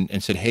company,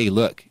 and said, hey,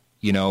 look,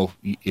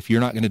 if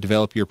you're not going to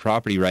develop your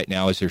property right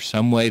now, is there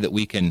some way that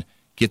we can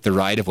get the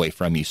right-of-way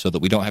from you so that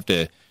we don't have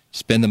to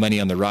spend the money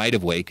on the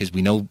right-of-way because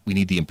we know we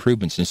need the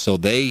improvements? And so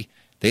they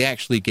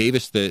actually gave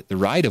us the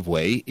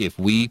right-of-way if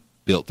we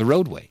built the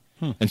roadway.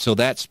 And so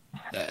that's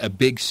a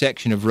big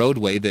section of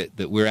roadway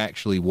that we're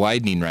actually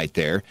widening right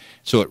there.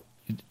 So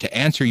to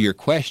answer your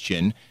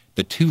question,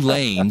 the 2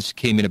 lanes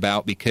came in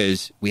about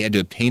because we had to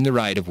obtain the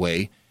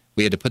right-of-way.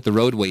 We had to put the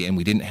roadway in.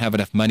 We didn't have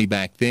enough money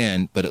back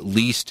then, but at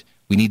least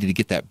we needed to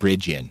get that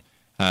bridge in.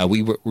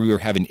 We were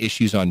having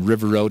issues on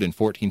River Road and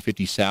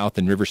 1450 South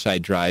and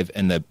Riverside Drive,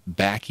 and the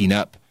backing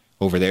up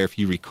over there, if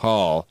you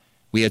recall,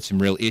 we had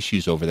some real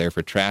issues over there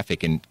for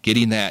traffic, and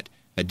getting that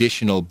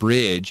additional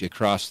bridge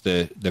across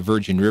the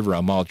Virgin River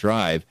on Mall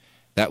Drive,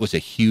 that was a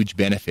huge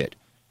benefit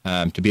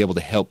to be able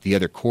to help the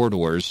other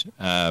corridors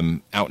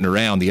out and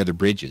around the other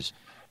bridges.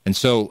 And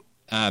so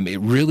it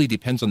really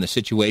depends on the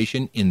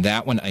situation. In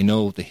that one, I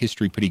know the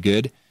history pretty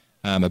good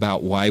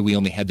about why we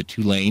only had the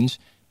 2 lanes,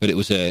 but it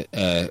was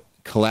a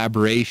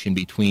collaboration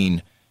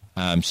between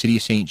City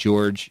of St.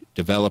 George,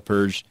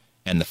 developers,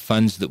 and the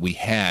funds that we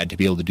had to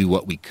be able to do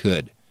what we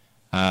could.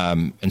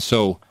 And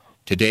so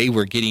today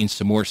we're getting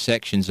some more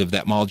sections of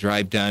that Mall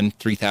Drive done,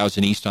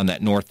 3000 East on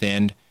that north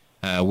end,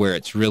 where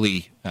it's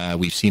really,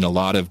 we've seen a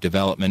lot of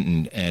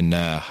development and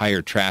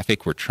higher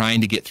traffic. We're trying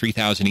to get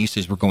 3000 East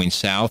as we're going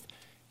south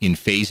in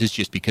phases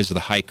just because of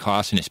the high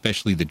cost and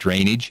especially the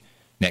drainage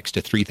next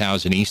to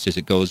 3000 East as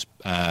it goes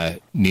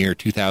near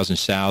 2000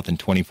 South and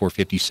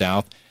 2450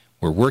 South.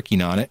 We're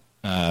working on it,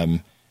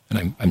 and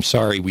I'm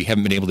sorry we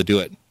haven't been able to do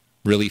it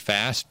really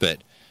fast,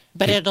 but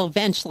it'll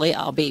eventually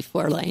all be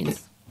 4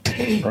 lanes.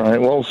 All right.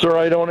 Well, sir,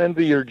 I don't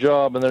envy your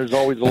job, and there's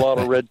always a lot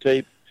of red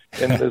tape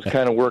in this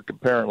kind of work,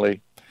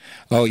 apparently.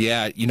 Oh,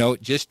 yeah.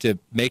 Just to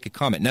make a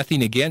comment,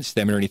 nothing against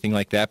them or anything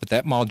like that, but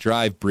that Mall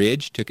Drive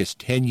bridge took us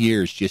 10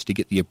 years just to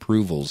get the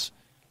approvals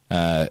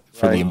for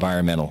the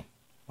environmental.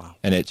 Wow.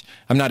 And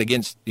I'm not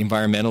against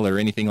environmental or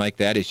anything like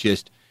that. It's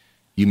just,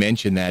 you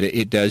mentioned that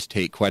it does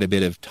take quite a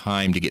bit of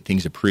time to get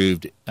things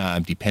approved,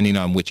 depending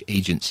on which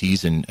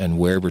agencies and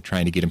where we're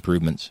trying to get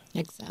improvements.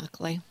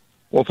 Exactly.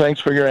 Well,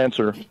 thanks for your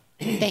answer.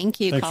 Thank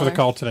you, Thanks caller. for the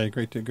call today.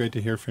 Great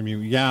to hear from you.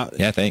 Yeah.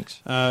 Yeah,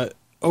 thanks.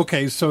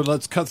 Okay, so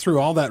let's cut through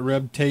all that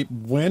red tape.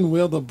 When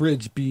will the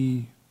bridge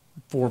be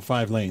 4 or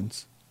 5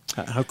 lanes?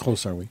 How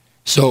close are we?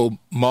 So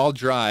Mall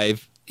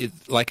Drive,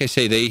 like I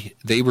say,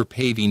 they were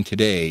paving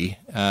today,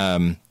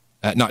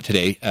 not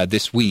today,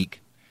 this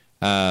week.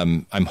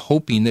 I'm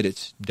hoping that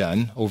it's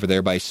done over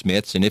there by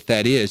Smith's, and if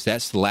that is,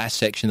 that's the last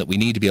section that we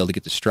need to be able to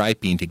get the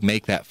striping to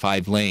make that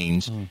 5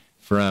 lanes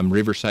from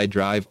Riverside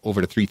Drive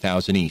over to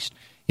 3000 East.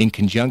 In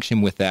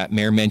conjunction with that,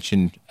 Mayor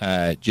mentioned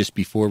just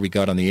before we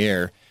got on the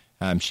air,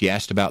 she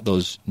asked about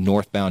those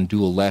northbound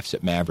dual lefts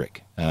at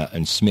Maverick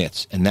and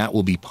Smith's, and that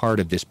will be part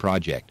of this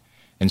project.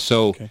 And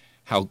so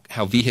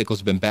how vehicles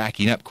have been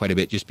backing up quite a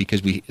bit just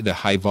because the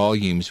high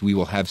volumes, we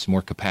will have some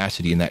more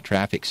capacity in that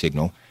traffic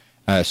signal.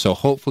 So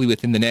hopefully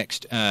within the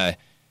next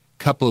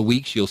couple of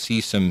weeks, you'll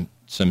see some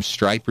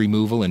stripe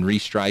removal and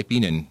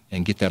restriping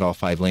and get that all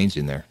 5 lanes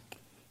in there.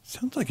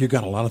 Sounds like you've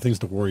got a lot of things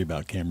to worry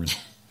about, Cameron.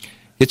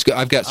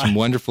 I've got some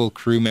wonderful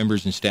crew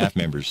members and staff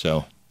members.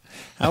 So,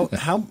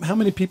 how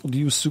many people do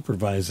you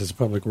supervise as a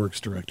public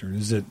works director?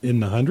 Is it in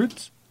the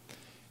hundreds?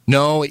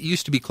 No, it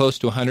used to be close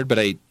to 100, but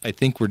I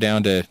think we're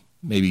down to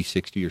maybe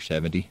 60 or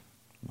 70.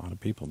 A lot of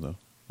people, though.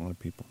 A lot of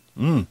people.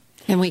 And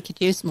we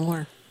could use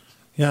more.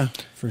 Yeah,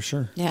 for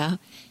sure. Yeah,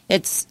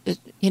 it's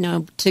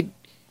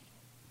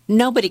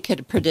nobody could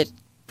have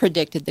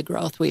predicted the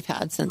growth we've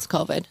had since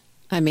COVID.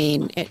 I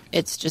mean,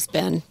 it's just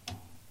been.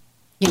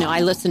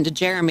 I listened to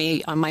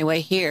Jeremy on my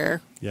way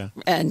here. Yeah.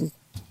 And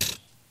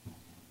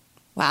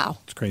wow.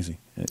 It's crazy.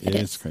 It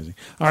is crazy.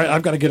 All right,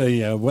 I've got to get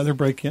a weather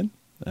break in.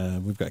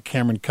 We've got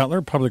Cameron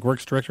Cutler, Public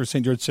Works Director of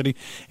St. George City,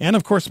 and,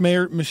 of course,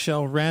 Mayor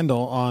Michele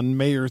Randall on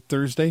Mayor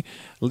Thursday.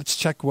 Let's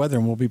check weather,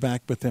 and we'll be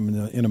back with them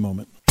in a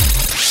moment.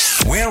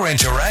 We're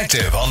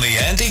interactive on the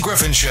Andy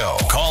Griffin Show.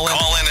 Call in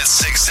at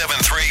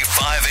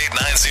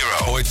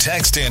 673-5890 or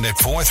text in at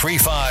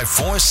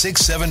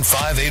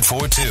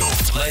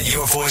 435-467-5842. Let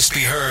your voice be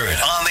heard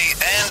on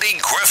the Andy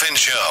Griffin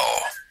Show.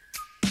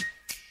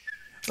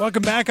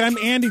 Welcome back. I'm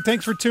Andy.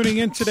 Thanks for tuning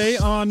in today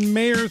on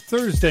Mayor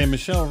Thursday.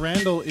 Michele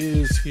Randall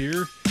is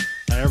here.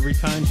 Every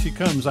time she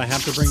comes, I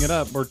have to bring it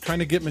up. We're trying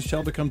to get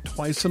Michele to come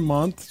twice a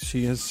month.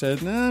 She has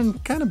said, I'm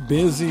kind of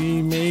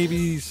busy.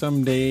 Maybe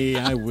someday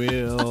I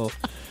will.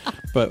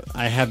 But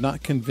I have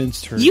not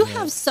convinced her You yet.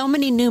 have so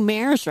many new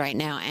mayors right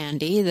now,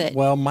 Andy. That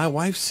Well, my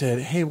wife said,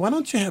 hey, why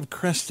don't you have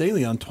Cress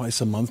Daly on twice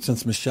a month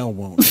since Michele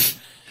won't?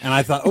 And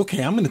I thought,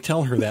 okay, I'm going to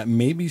tell her that.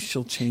 Maybe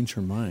she'll change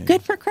her mind.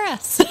 Good for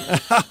Cress.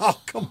 Oh,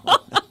 come on.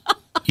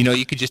 You know,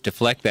 you could just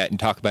deflect that and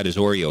talk about his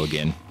Oreo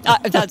again.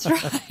 That's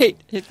right.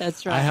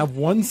 That's right. I have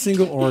one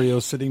single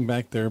Oreo sitting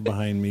back there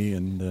behind me,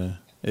 and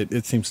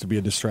it seems to be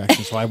a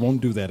distraction, so I won't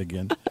do that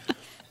again.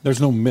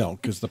 There's no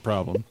milk is the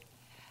problem.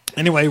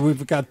 Anyway,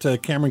 we've got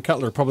Cameron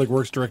Cutler, Public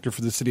Works Director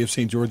for the City of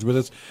St. George, with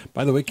us.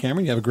 By the way,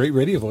 Cameron, you have a great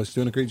radio voice.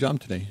 Doing a great job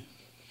today.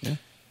 Yeah,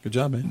 good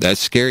job, man. That's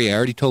scary. I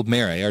already told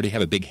Mayor I already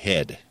have a big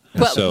head.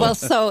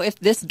 So if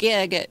this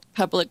gig at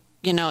Public,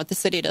 at the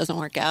city doesn't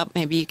work out,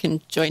 maybe you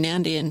can join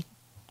Andy and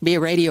be a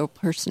radio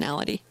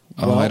personality.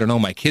 Oh, I don't know.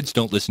 My kids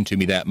don't listen to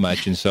me that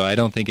much, and so I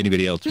don't think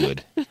anybody else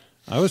would.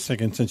 I was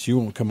thinking since you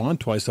won't come on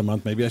twice a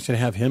month, maybe I should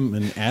have him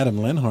and Adam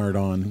Lenhard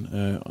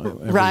on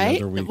every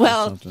other week or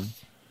something.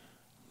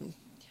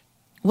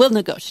 We'll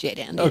negotiate,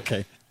 Andy.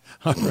 Okay.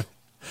 All right.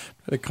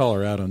 Try to call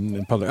her out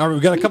in public. All right,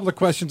 we've got a couple of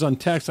questions on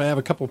text. I have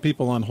a couple of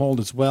people on hold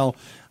as well.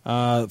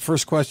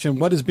 First question,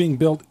 what is being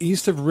built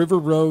east of River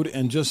Road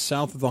and just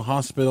south of the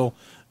hospital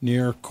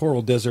near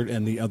Coral Desert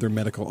and the other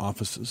medical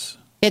offices?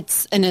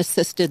 It's an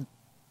assisted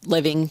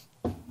living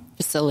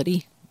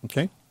facility.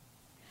 Okay.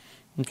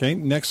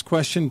 Next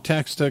question,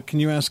 text. Can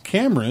you ask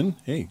Cameron?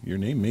 Hey, your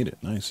name made it.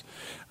 Nice.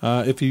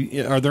 Are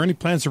there any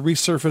plans to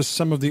resurface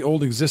some of the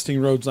old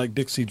existing roads like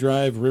Dixie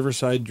Drive,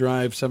 Riverside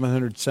Drive,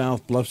 700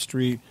 South, Bluff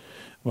Street?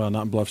 Well,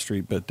 not Bluff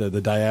Street, but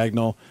the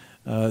diagonal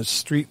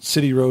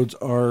city roads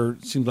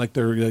seems like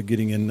they're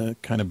getting in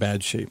kind of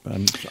bad shape.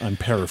 I'm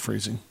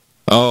paraphrasing.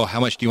 Oh, how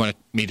much do you want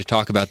me to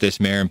talk about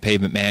this, Mayor, and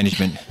pavement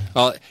management?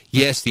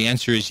 Yes, the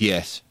answer is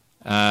yes.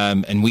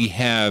 And we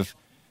have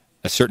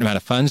a certain amount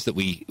of funds that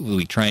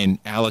we try and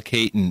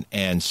allocate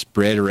and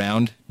spread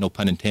around, no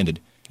pun intended,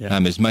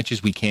 as much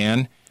as we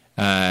can.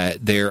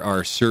 There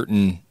are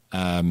certain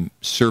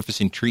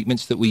surfacing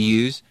treatments that we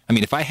use. I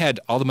mean, if I had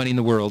all the money in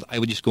the world, I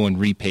would just go and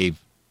repave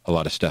a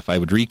lot of stuff. I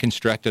would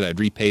reconstruct it, I'd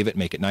repave it,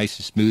 make it nice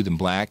and smooth and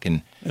black.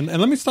 And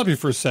let me stop you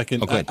for a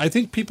second. Okay. I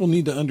think people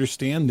need to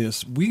understand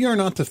this. We are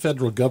not the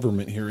federal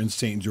government here in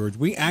St. George.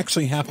 We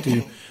actually have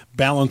to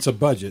balance a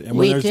budget. And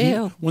when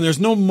there's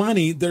no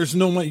money, there's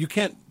no money. You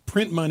can't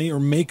print money or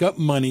make up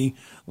money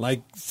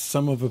like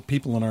some of the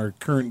people in our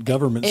current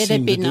government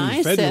seem to do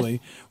federally.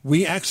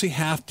 We actually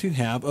have to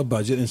have a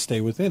budget and stay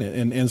within it.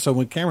 And so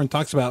when Cameron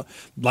talks about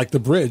like the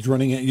bridge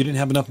running, you didn't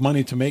have enough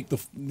money to make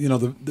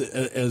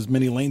the as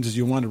many lanes as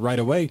you wanted right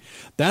away.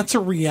 That's a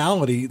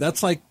reality.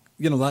 That's like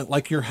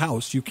your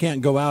house. You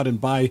can't go out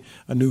and buy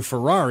a new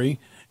Ferrari,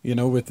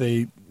 with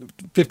a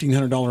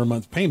 $1,500 a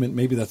month payment.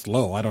 Maybe that's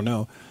low. I don't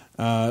know.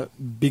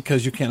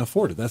 Because you can't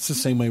afford it. That's the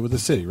same way with the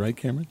city, right,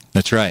 Cameron?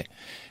 That's right.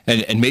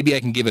 And maybe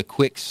I can give a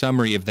quick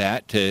summary of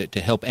that to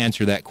help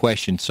answer that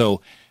question. So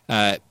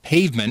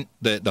pavement,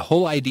 the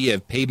whole idea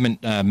of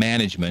pavement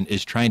management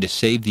is trying to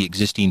save the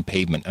existing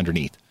pavement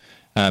underneath.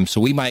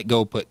 So we might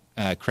go put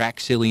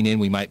crack sealing in.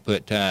 We might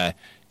put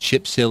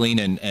chip sealing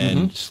and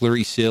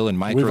slurry seal and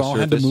microsurface. We've all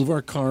had to move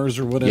our cars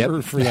or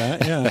whatever for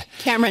that. Yeah.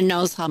 Cameron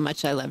knows how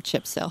much I love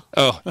chip seal.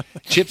 Oh,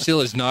 chip seal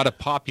is not a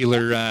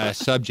popular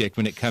subject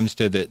when it comes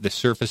to the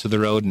surface of the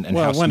road and how smooth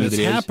it is. Well, when it's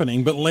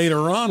happening, but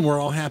later on, we're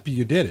all happy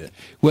you did it.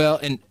 Well,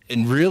 and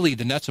really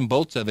the nuts and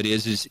bolts of it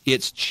is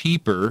it's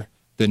cheaper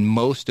than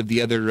most of the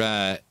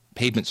other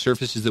pavement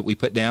surfaces that we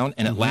put down,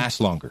 and it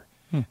lasts longer.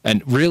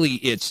 And really,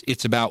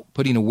 it's about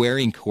putting a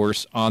wearing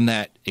course on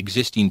that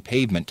existing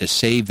pavement to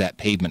save that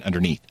pavement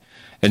underneath.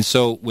 And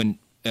so when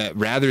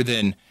rather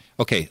than,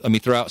 okay, let me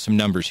throw out some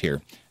numbers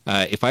here.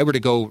 If I were to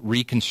go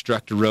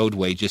reconstruct a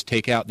roadway, just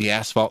take out the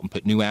asphalt and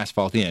put new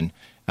asphalt in,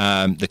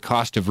 the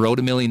cost of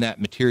rotomilling that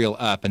material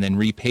up and then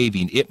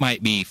repaving, it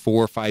might be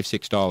 $4, $5,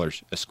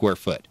 $6 a square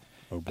foot.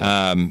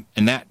 And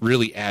that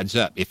really adds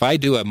up. If I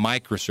do a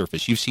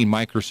microsurface, you've seen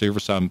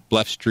microsurface on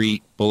Bluff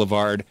Street,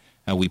 Boulevard,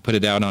 we put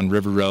it out on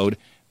River Road.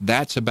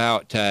 That's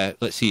about,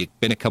 let's see, it's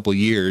been a couple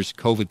years.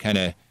 COVID kind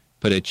of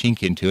put a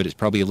chink into it. It's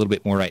probably a little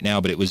bit more right now,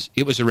 but it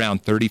was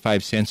around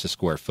 35 cents a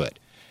square foot.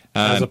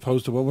 As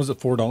opposed to, what was it,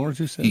 $4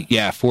 you said?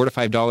 Yeah, $4 to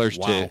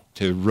 $5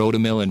 to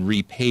rotomill and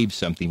repave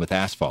something with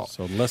asphalt.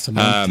 So less than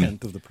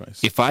 1/10 of the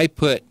price. If I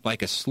put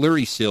like a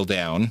slurry seal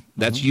down,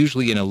 that's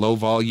usually in a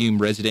low-volume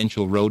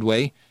residential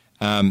roadway.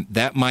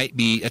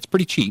 That's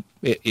pretty cheap.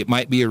 It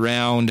might be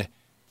around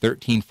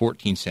 13,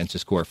 14 cents a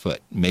square foot,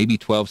 maybe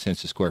 12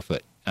 cents a square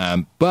foot.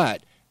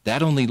 But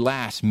that only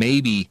lasts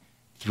maybe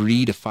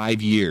 3 to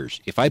 5 years.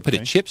 If I put a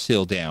chip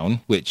seal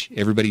down, which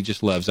everybody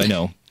just loves, I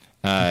know.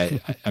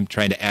 I'm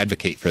trying to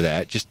advocate for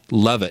that. Just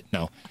love it.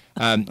 No.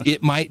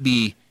 It might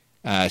be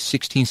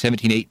 16,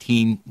 17,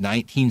 18,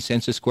 19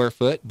 cents a square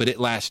foot, but it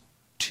lasts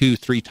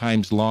 2-3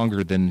 times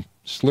longer than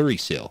slurry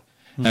seal.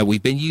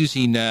 We've been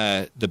using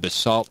the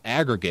basalt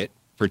aggregate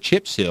for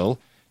chip seal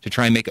to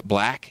try and make it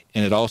black,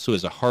 and it also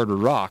is a harder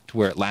rock to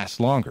where it lasts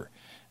longer.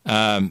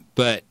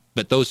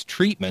 But those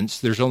treatments,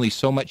 there's only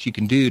so much you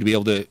can do to be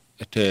able to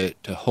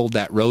hold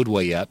that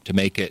roadway up to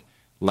make it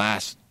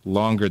last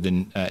longer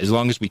than as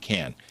long as we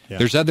can. Yeah.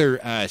 There's other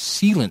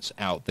sealants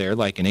out there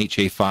like an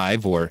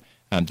HA5 or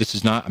I'm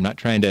not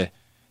trying to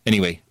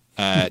anyway.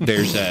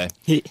 There's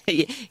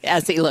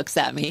as he looks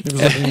at me. He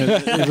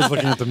was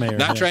looking at the mayor.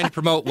 Not trying to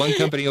promote one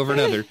company over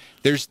another.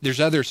 There's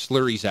other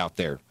slurries out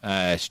there.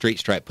 Straight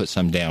Stripe put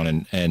some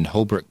down, and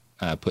Holbrook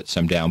put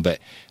some down, but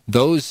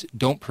those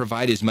don't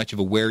provide as much of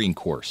a wearing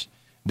course.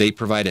 They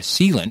provide a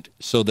sealant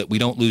so that we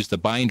don't lose the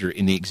binder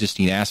in the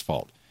existing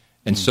asphalt.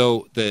 And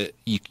so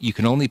you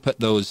can only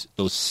put those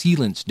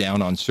sealants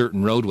down on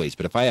certain roadways.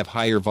 But if I have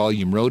higher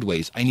volume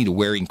roadways, I need a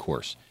wearing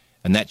course.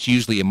 And that's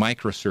usually a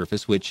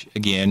microsurface, which,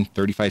 again,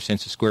 35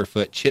 cents a square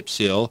foot, chip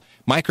seal.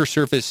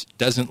 Microsurface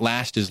doesn't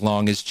last as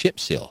long as chip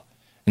seal.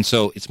 And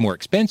so it's more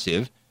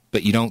expensive,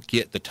 but you don't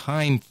get the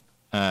time,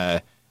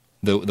 the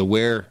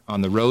wear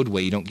on the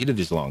roadway, you don't get it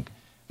as long.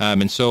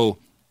 And so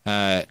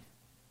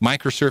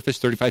microsurface,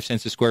 35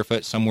 cents a square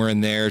foot, somewhere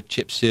in there.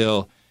 Chip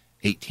seal,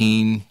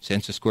 18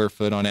 cents a square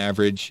foot on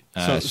average.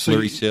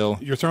 Slurry seal.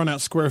 You're throwing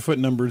out square foot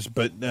numbers,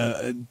 but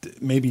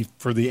maybe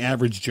for the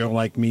average Joe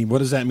like me, what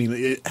does that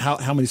mean?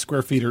 How many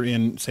square feet are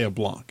in, say, a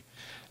block?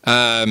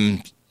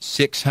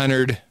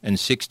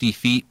 660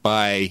 feet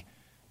by,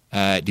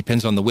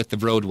 depends on the width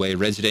of roadway. A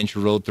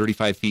residential road,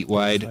 35 feet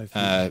wide.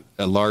 A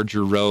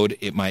larger road,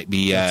 it might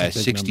be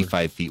 65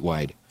 number. Feet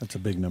wide. That's a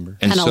big number.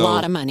 And so a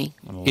lot of money.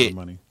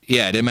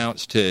 Yeah, it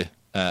amounts to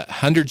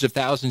hundreds of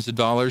thousands of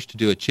dollars to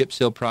do a chip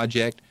seal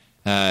project.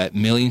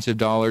 Millions of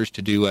dollars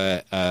to do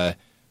a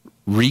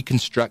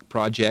reconstruct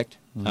project,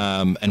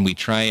 and we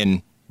try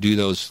and do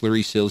those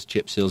slurry seals,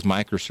 chip seals,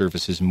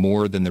 microsurfaces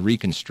more than the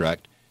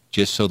reconstruct,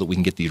 just so that we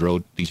can get these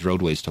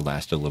roadways to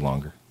last a little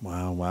longer.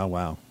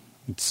 Wow!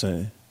 It's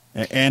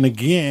and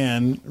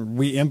again,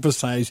 we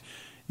emphasize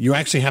you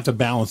actually have to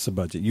balance the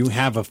budget. You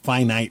have a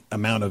finite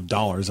amount of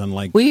dollars,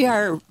 unlike we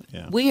are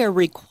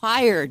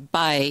required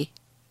by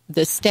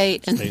the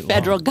state and the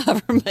federal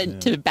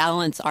government to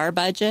balance our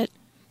budget.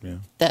 Yeah.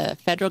 The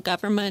federal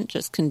government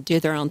just can do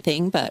their own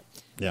thing, but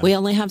we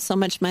only have so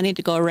much money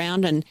to go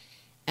around,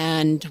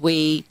 and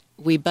we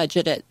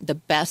budget it the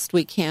best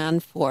we can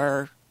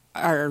for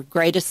our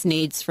greatest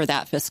needs for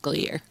that fiscal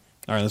year.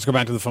 All right, let's go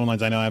back to the phone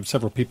lines. I know I have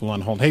several people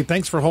on hold. Hey,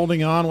 thanks for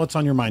holding on. What's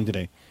on your mind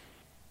today?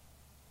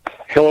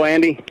 Hello,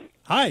 Andy.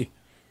 Hi.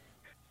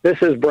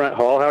 This is Brent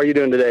Hall. How are you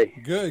doing today?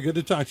 Good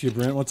to talk to you,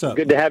 Brent. What's up?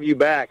 Good to have you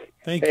back.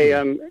 Thank you. Hey,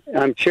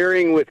 I'm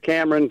cheering with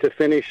Cameron to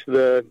finish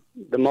the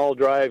Mall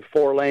Drive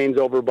 4 lanes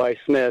over by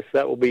Smith.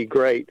 That will be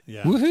great.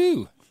 Yeah.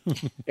 Woohoo!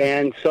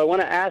 And so I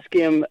want to ask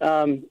him,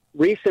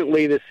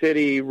 recently the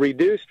city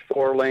reduced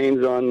 4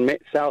 lanes on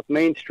South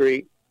Main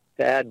Street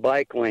to add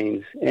bike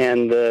lanes.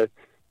 And the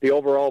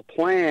overall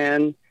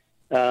plan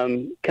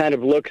kind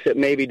of looks at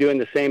maybe doing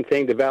the same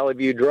thing to Valley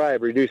View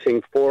Drive,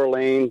 reducing 4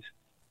 lanes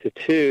to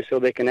 2 so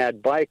they can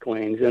add bike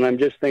lanes. And I'm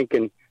just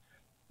thinking,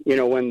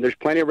 when there's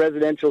plenty of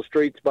residential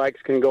streets,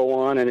 bikes can go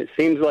on, and it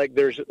seems like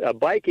there's a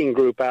biking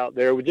group out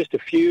there with just a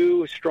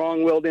few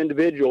strong-willed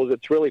individuals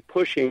that's really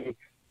pushing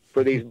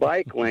for these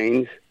bike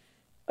lanes.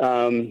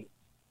 And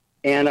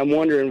I'm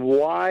wondering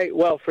why.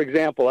 Well, for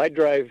example, I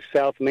drive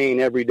South Main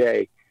every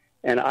day,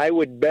 and I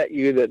would bet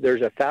you that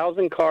there's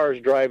 1,000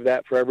 cars drive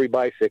that for every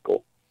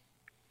bicycle.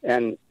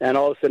 And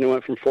all of a sudden it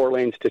went from 4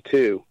 lanes to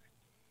 2.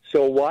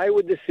 So why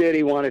would the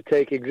city want to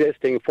take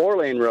existing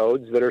 4-lane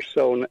roads that are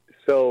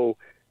so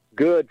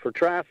good for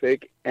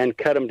traffic and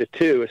cut them to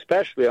 2,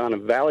 especially on a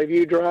Valley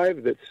View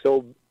Drive that's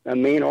so a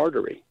main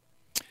artery?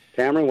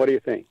 Cameron, what do you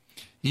think?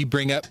 You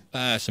bring up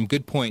some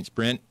good points,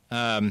 Brent.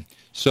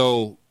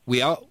 So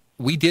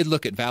we did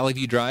look at Valley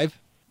View Drive,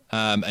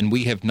 and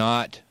we have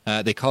not.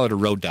 They call it a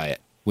road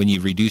diet when you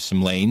reduce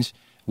some lanes.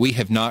 We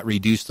have not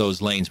reduced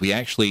those lanes. We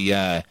actually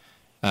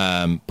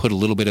put a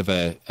little bit of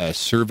a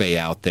survey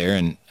out there,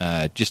 and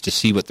just to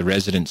see what the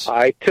residents.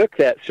 I took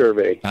that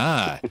survey.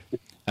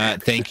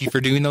 Thank you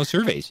for doing those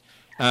surveys.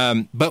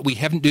 But we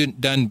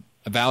haven't done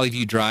a Valley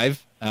View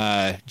Drive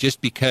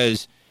just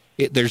because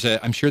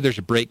I'm sure there's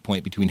a break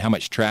point between how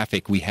much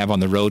traffic we have on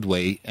the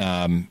roadway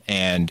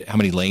and how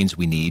many lanes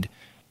we need.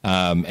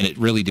 And it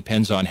really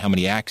depends on how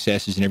many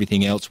accesses and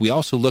everything else. We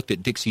also looked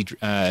at Dixie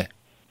Drive,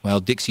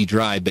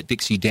 but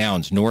Dixie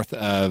Downs, north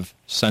of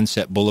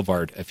Sunset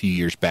Boulevard a few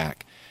years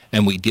back.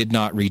 And we did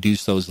not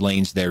reduce those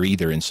lanes there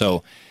either. And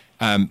so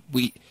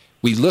we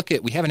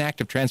have an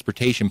active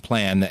transportation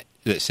plan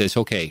that says,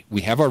 okay,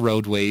 we have our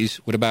roadways.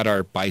 What about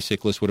our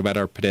bicyclists? What about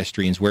our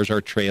pedestrians? Where's our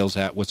trails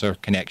at? What's our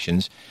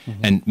connections?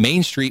 And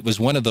Main Street was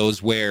one of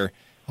those where,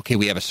 okay,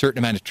 we have a certain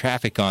amount of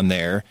traffic on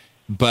there,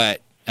 but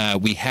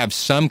we have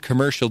some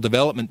commercial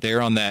development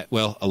there on that,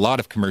 well, a lot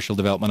of commercial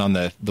development on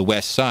the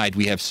west side.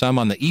 We have some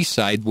on the east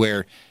side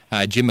where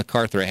Jim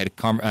MacArthur, I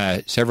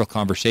had several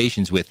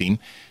conversations with him,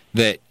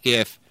 that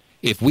if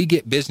we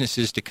get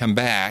businesses to come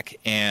back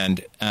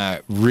and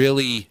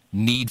really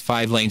need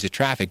 5 lanes of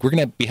traffic, we're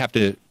going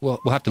to we'll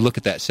have to look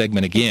at that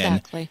segment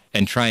again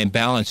and try and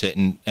balance it.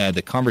 And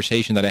the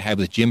conversation that I had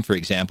with Jim, for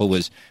example,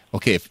 was,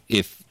 okay,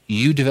 if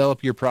you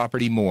develop your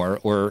property more,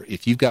 or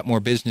if you've got more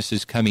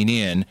businesses coming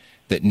in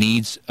that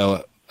needs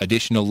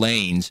additional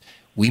lanes,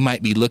 we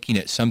might be looking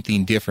at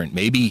something different.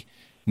 Maybe.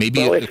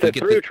 Well, it's the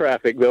through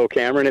traffic, though,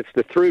 Cameron. It's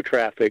the through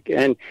traffic,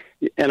 and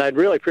I'd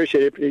really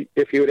appreciate it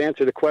if you would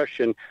answer the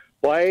question: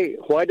 Why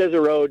does a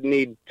road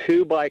need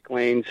 2 bike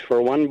lanes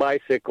for 1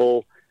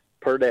 bicycle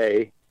per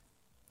day,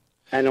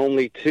 and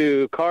only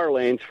 2 car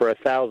lanes for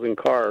 1,000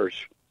 cars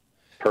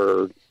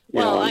per?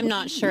 Well, I'm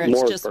not sure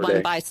it's just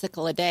 1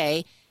 bicycle a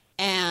day,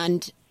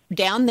 and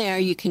down there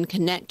you can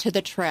connect to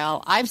the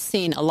trail. I've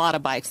seen a lot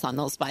of bikes on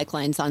those bike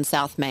lanes on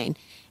South Main,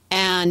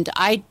 and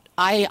I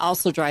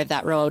also drive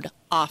that road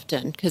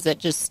often because it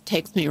just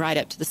takes me right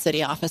up to the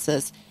city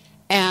offices,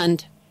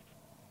 and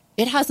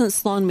it hasn't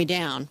slowed me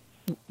down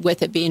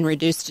with it being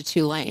reduced to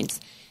 2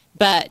 lanes.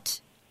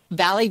 But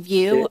Valley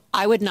View,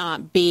 I would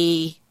not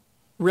be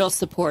real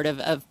supportive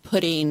of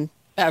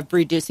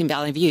reducing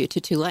Valley View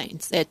to 2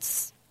 lanes.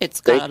 It's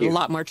got a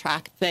lot more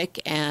traffic.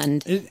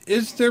 And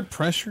is there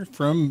pressure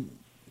from,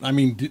 I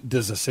mean,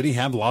 does the city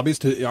have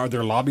lobbyists? Are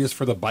there lobbyists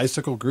for the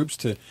bicycle groups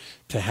to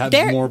have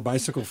more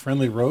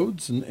bicycle-friendly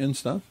roads and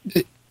stuff?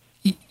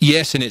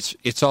 Yes, and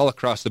it's all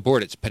across the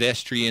board. It's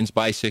pedestrians,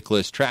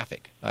 bicyclists,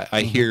 traffic.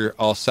 I hear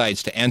all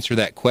sides. To answer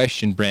that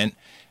question, Brent,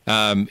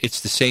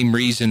 it's the same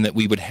reason that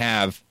we would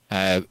have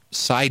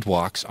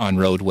sidewalks on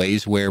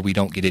roadways where we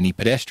don't get any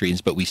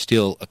pedestrians, but we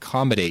still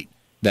accommodate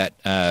that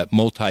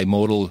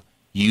multimodal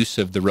use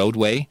of the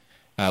roadway.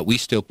 We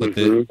still put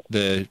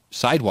the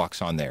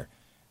sidewalks on there.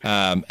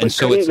 And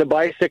so couldn't the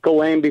bicycle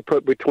lane be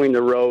put between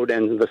the road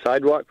and the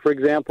sidewalk, for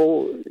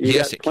example?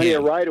 Yes, got plenty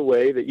of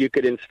right-of-way that you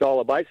could install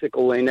a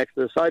bicycle lane next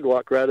to the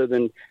sidewalk rather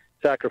than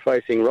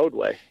sacrificing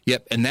roadway.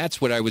 Yep, and that's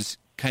what I was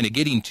kind of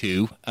getting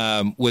to,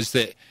 was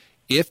that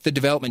if the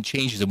development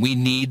changes and we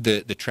need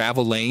the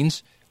travel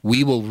lanes,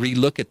 we will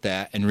relook at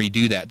that and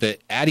redo that.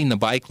 Adding the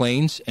bike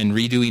lanes and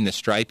redoing the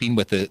striping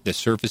with the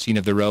surfacing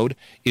of the road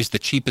is the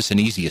cheapest and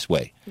easiest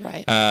way.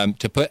 Right.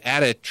 To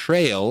add a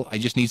trail, I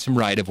just need some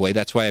right-of-way.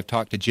 That's why I've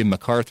talked to Jim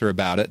MacArthur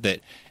about it, that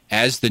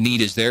as the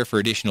need is there for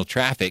additional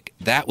traffic,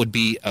 that would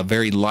be a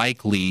very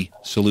likely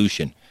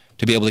solution,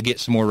 to be able to get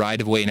some more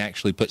right-of-way and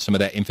actually put some of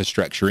that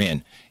infrastructure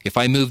in. If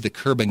I move the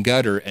curb and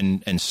gutter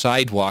and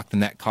sidewalk,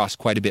 then that costs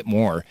quite a bit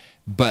more,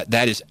 but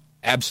that is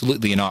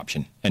absolutely an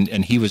option, and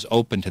he was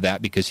open to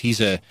that because he's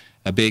a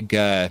big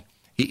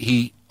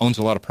he owns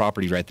a lot of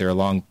property right there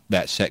along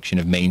that section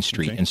of Main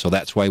Street, and so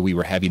that's why we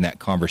were having that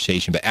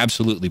conversation. But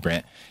absolutely,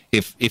 Brent,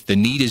 if the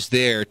need is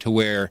there to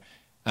where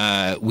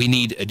we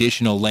need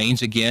additional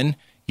lanes again,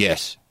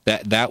 yes,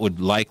 that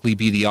would likely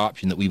be the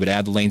option, that we would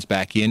add the lanes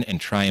back in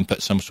and try and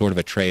put some sort of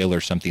a trail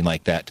or something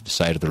like that to the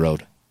side of the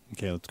road.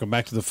 Okay, let's go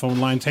back to the phone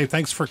lines. Hey,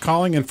 thanks for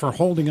calling and for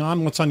holding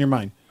on. What's on your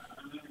mind?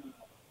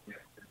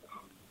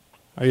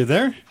 Are you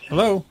there?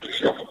 Hello?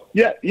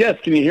 Yeah, yes.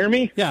 Can you hear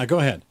me? Yeah, go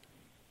ahead.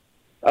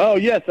 Oh,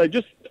 yes.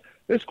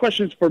 This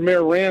question's for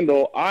Mayor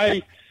Randall.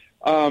 Me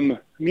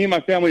and my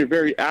family are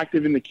very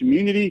active in the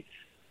community.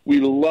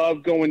 We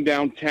love going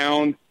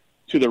downtown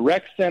to the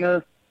rec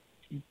center,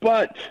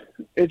 but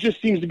it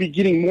just seems to be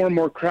getting more and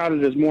more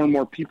crowded as more and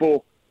more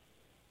people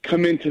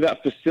come into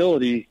that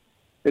facility.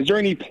 Is there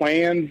any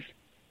plans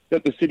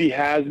that the city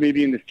has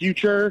maybe in the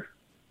future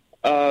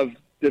of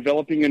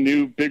developing a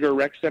new, bigger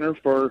rec center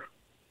for,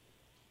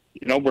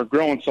 we're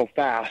growing so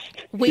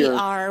fast.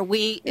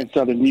 In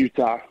southern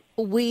Utah.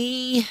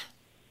 We've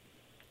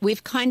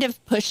kind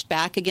of pushed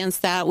back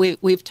against that.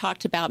 We've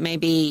talked about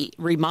maybe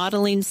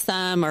remodeling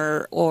some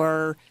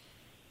or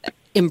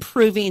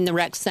improving the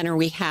rec center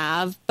we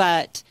have,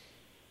 but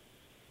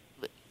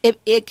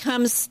it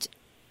comes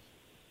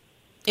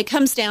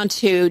down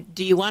to,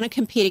 do you want to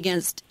compete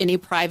against any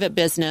private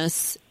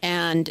business?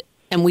 And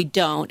we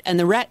don't. And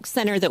the rec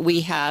center that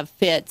we have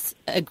fits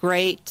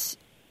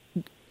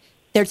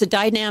there's a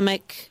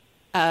dynamic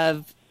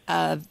of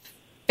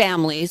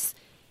families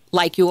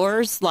like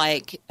yours,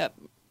 like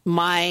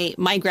my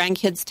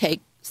grandkids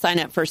sign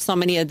up for so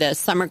many of the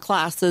summer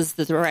classes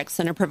that the rec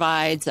center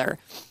provides,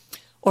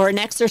 or an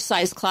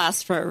exercise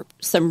class for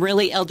some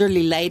really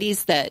elderly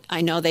ladies that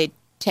I know they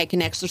take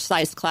an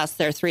exercise class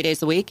there 3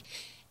 days a week,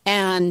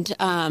 and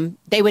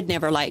they would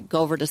never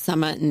go over to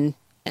Summit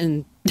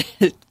and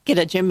get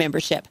a gym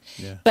membership.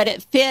 Yeah. But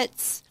it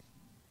fits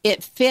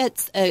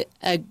a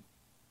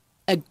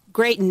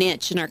great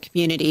niche in our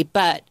community,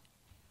 but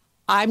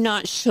I'm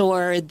not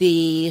sure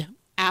the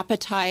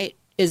appetite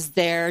is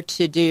there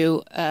to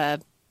do a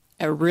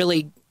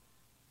really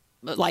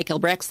a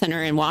rec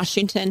center in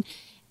Washington,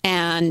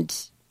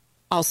 and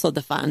also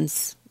the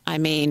funds. I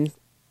mean,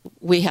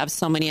 we have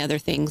so many other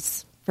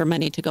things for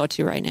money to go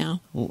to right now.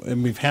 Well,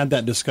 and we've had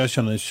that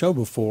discussion on the show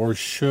before.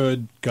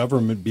 Should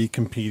government be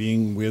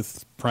competing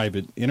with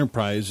private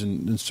enterprise?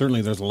 And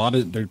certainly there's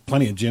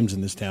plenty of gyms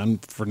in this town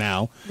for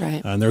now.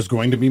 Right. And there's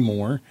going to be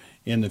more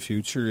in the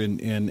future.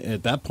 And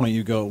at that point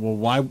you go,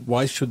 well,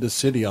 why should the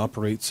city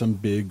operate some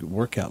big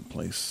workout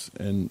place?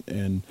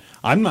 And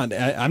I'm not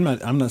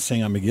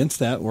saying I'm against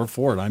that or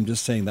for it. I'm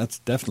just saying that's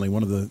definitely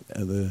one of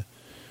the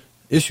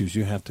issues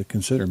you have to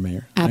consider,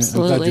 Mayor.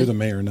 Absolutely. I'm glad you're the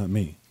mayor, not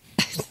me.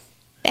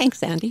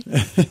 Thanks, Andy.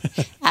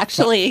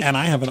 Actually, and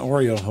I have an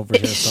Oreo over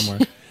here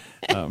somewhere.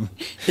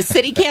 The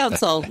city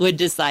council would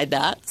decide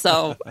that.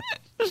 So,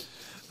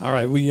 all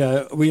right, we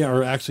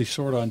are actually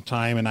short on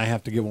time, and I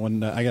have to get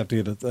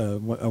a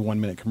 1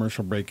 minute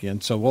commercial break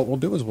in. So what we'll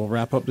do is we'll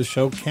wrap up the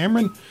show.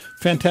 Cameron,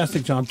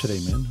 fantastic job today,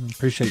 man.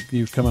 Appreciate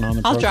you coming on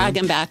the program. I'll drag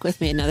him back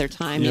with me another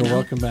time. You're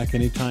welcome back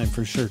anytime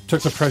for sure.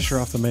 Took the pressure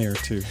off the mayor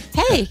too.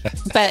 Hey,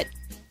 but.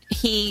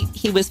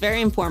 He was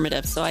very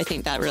informative, so I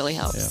think that really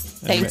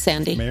helps. Yeah. Thanks,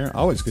 Andy. Mayor,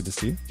 always good to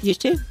see you. You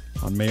too.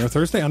 On Mayor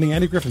Thursday on the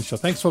Andy Griffin Show.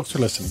 Thanks, folks, for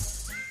listening.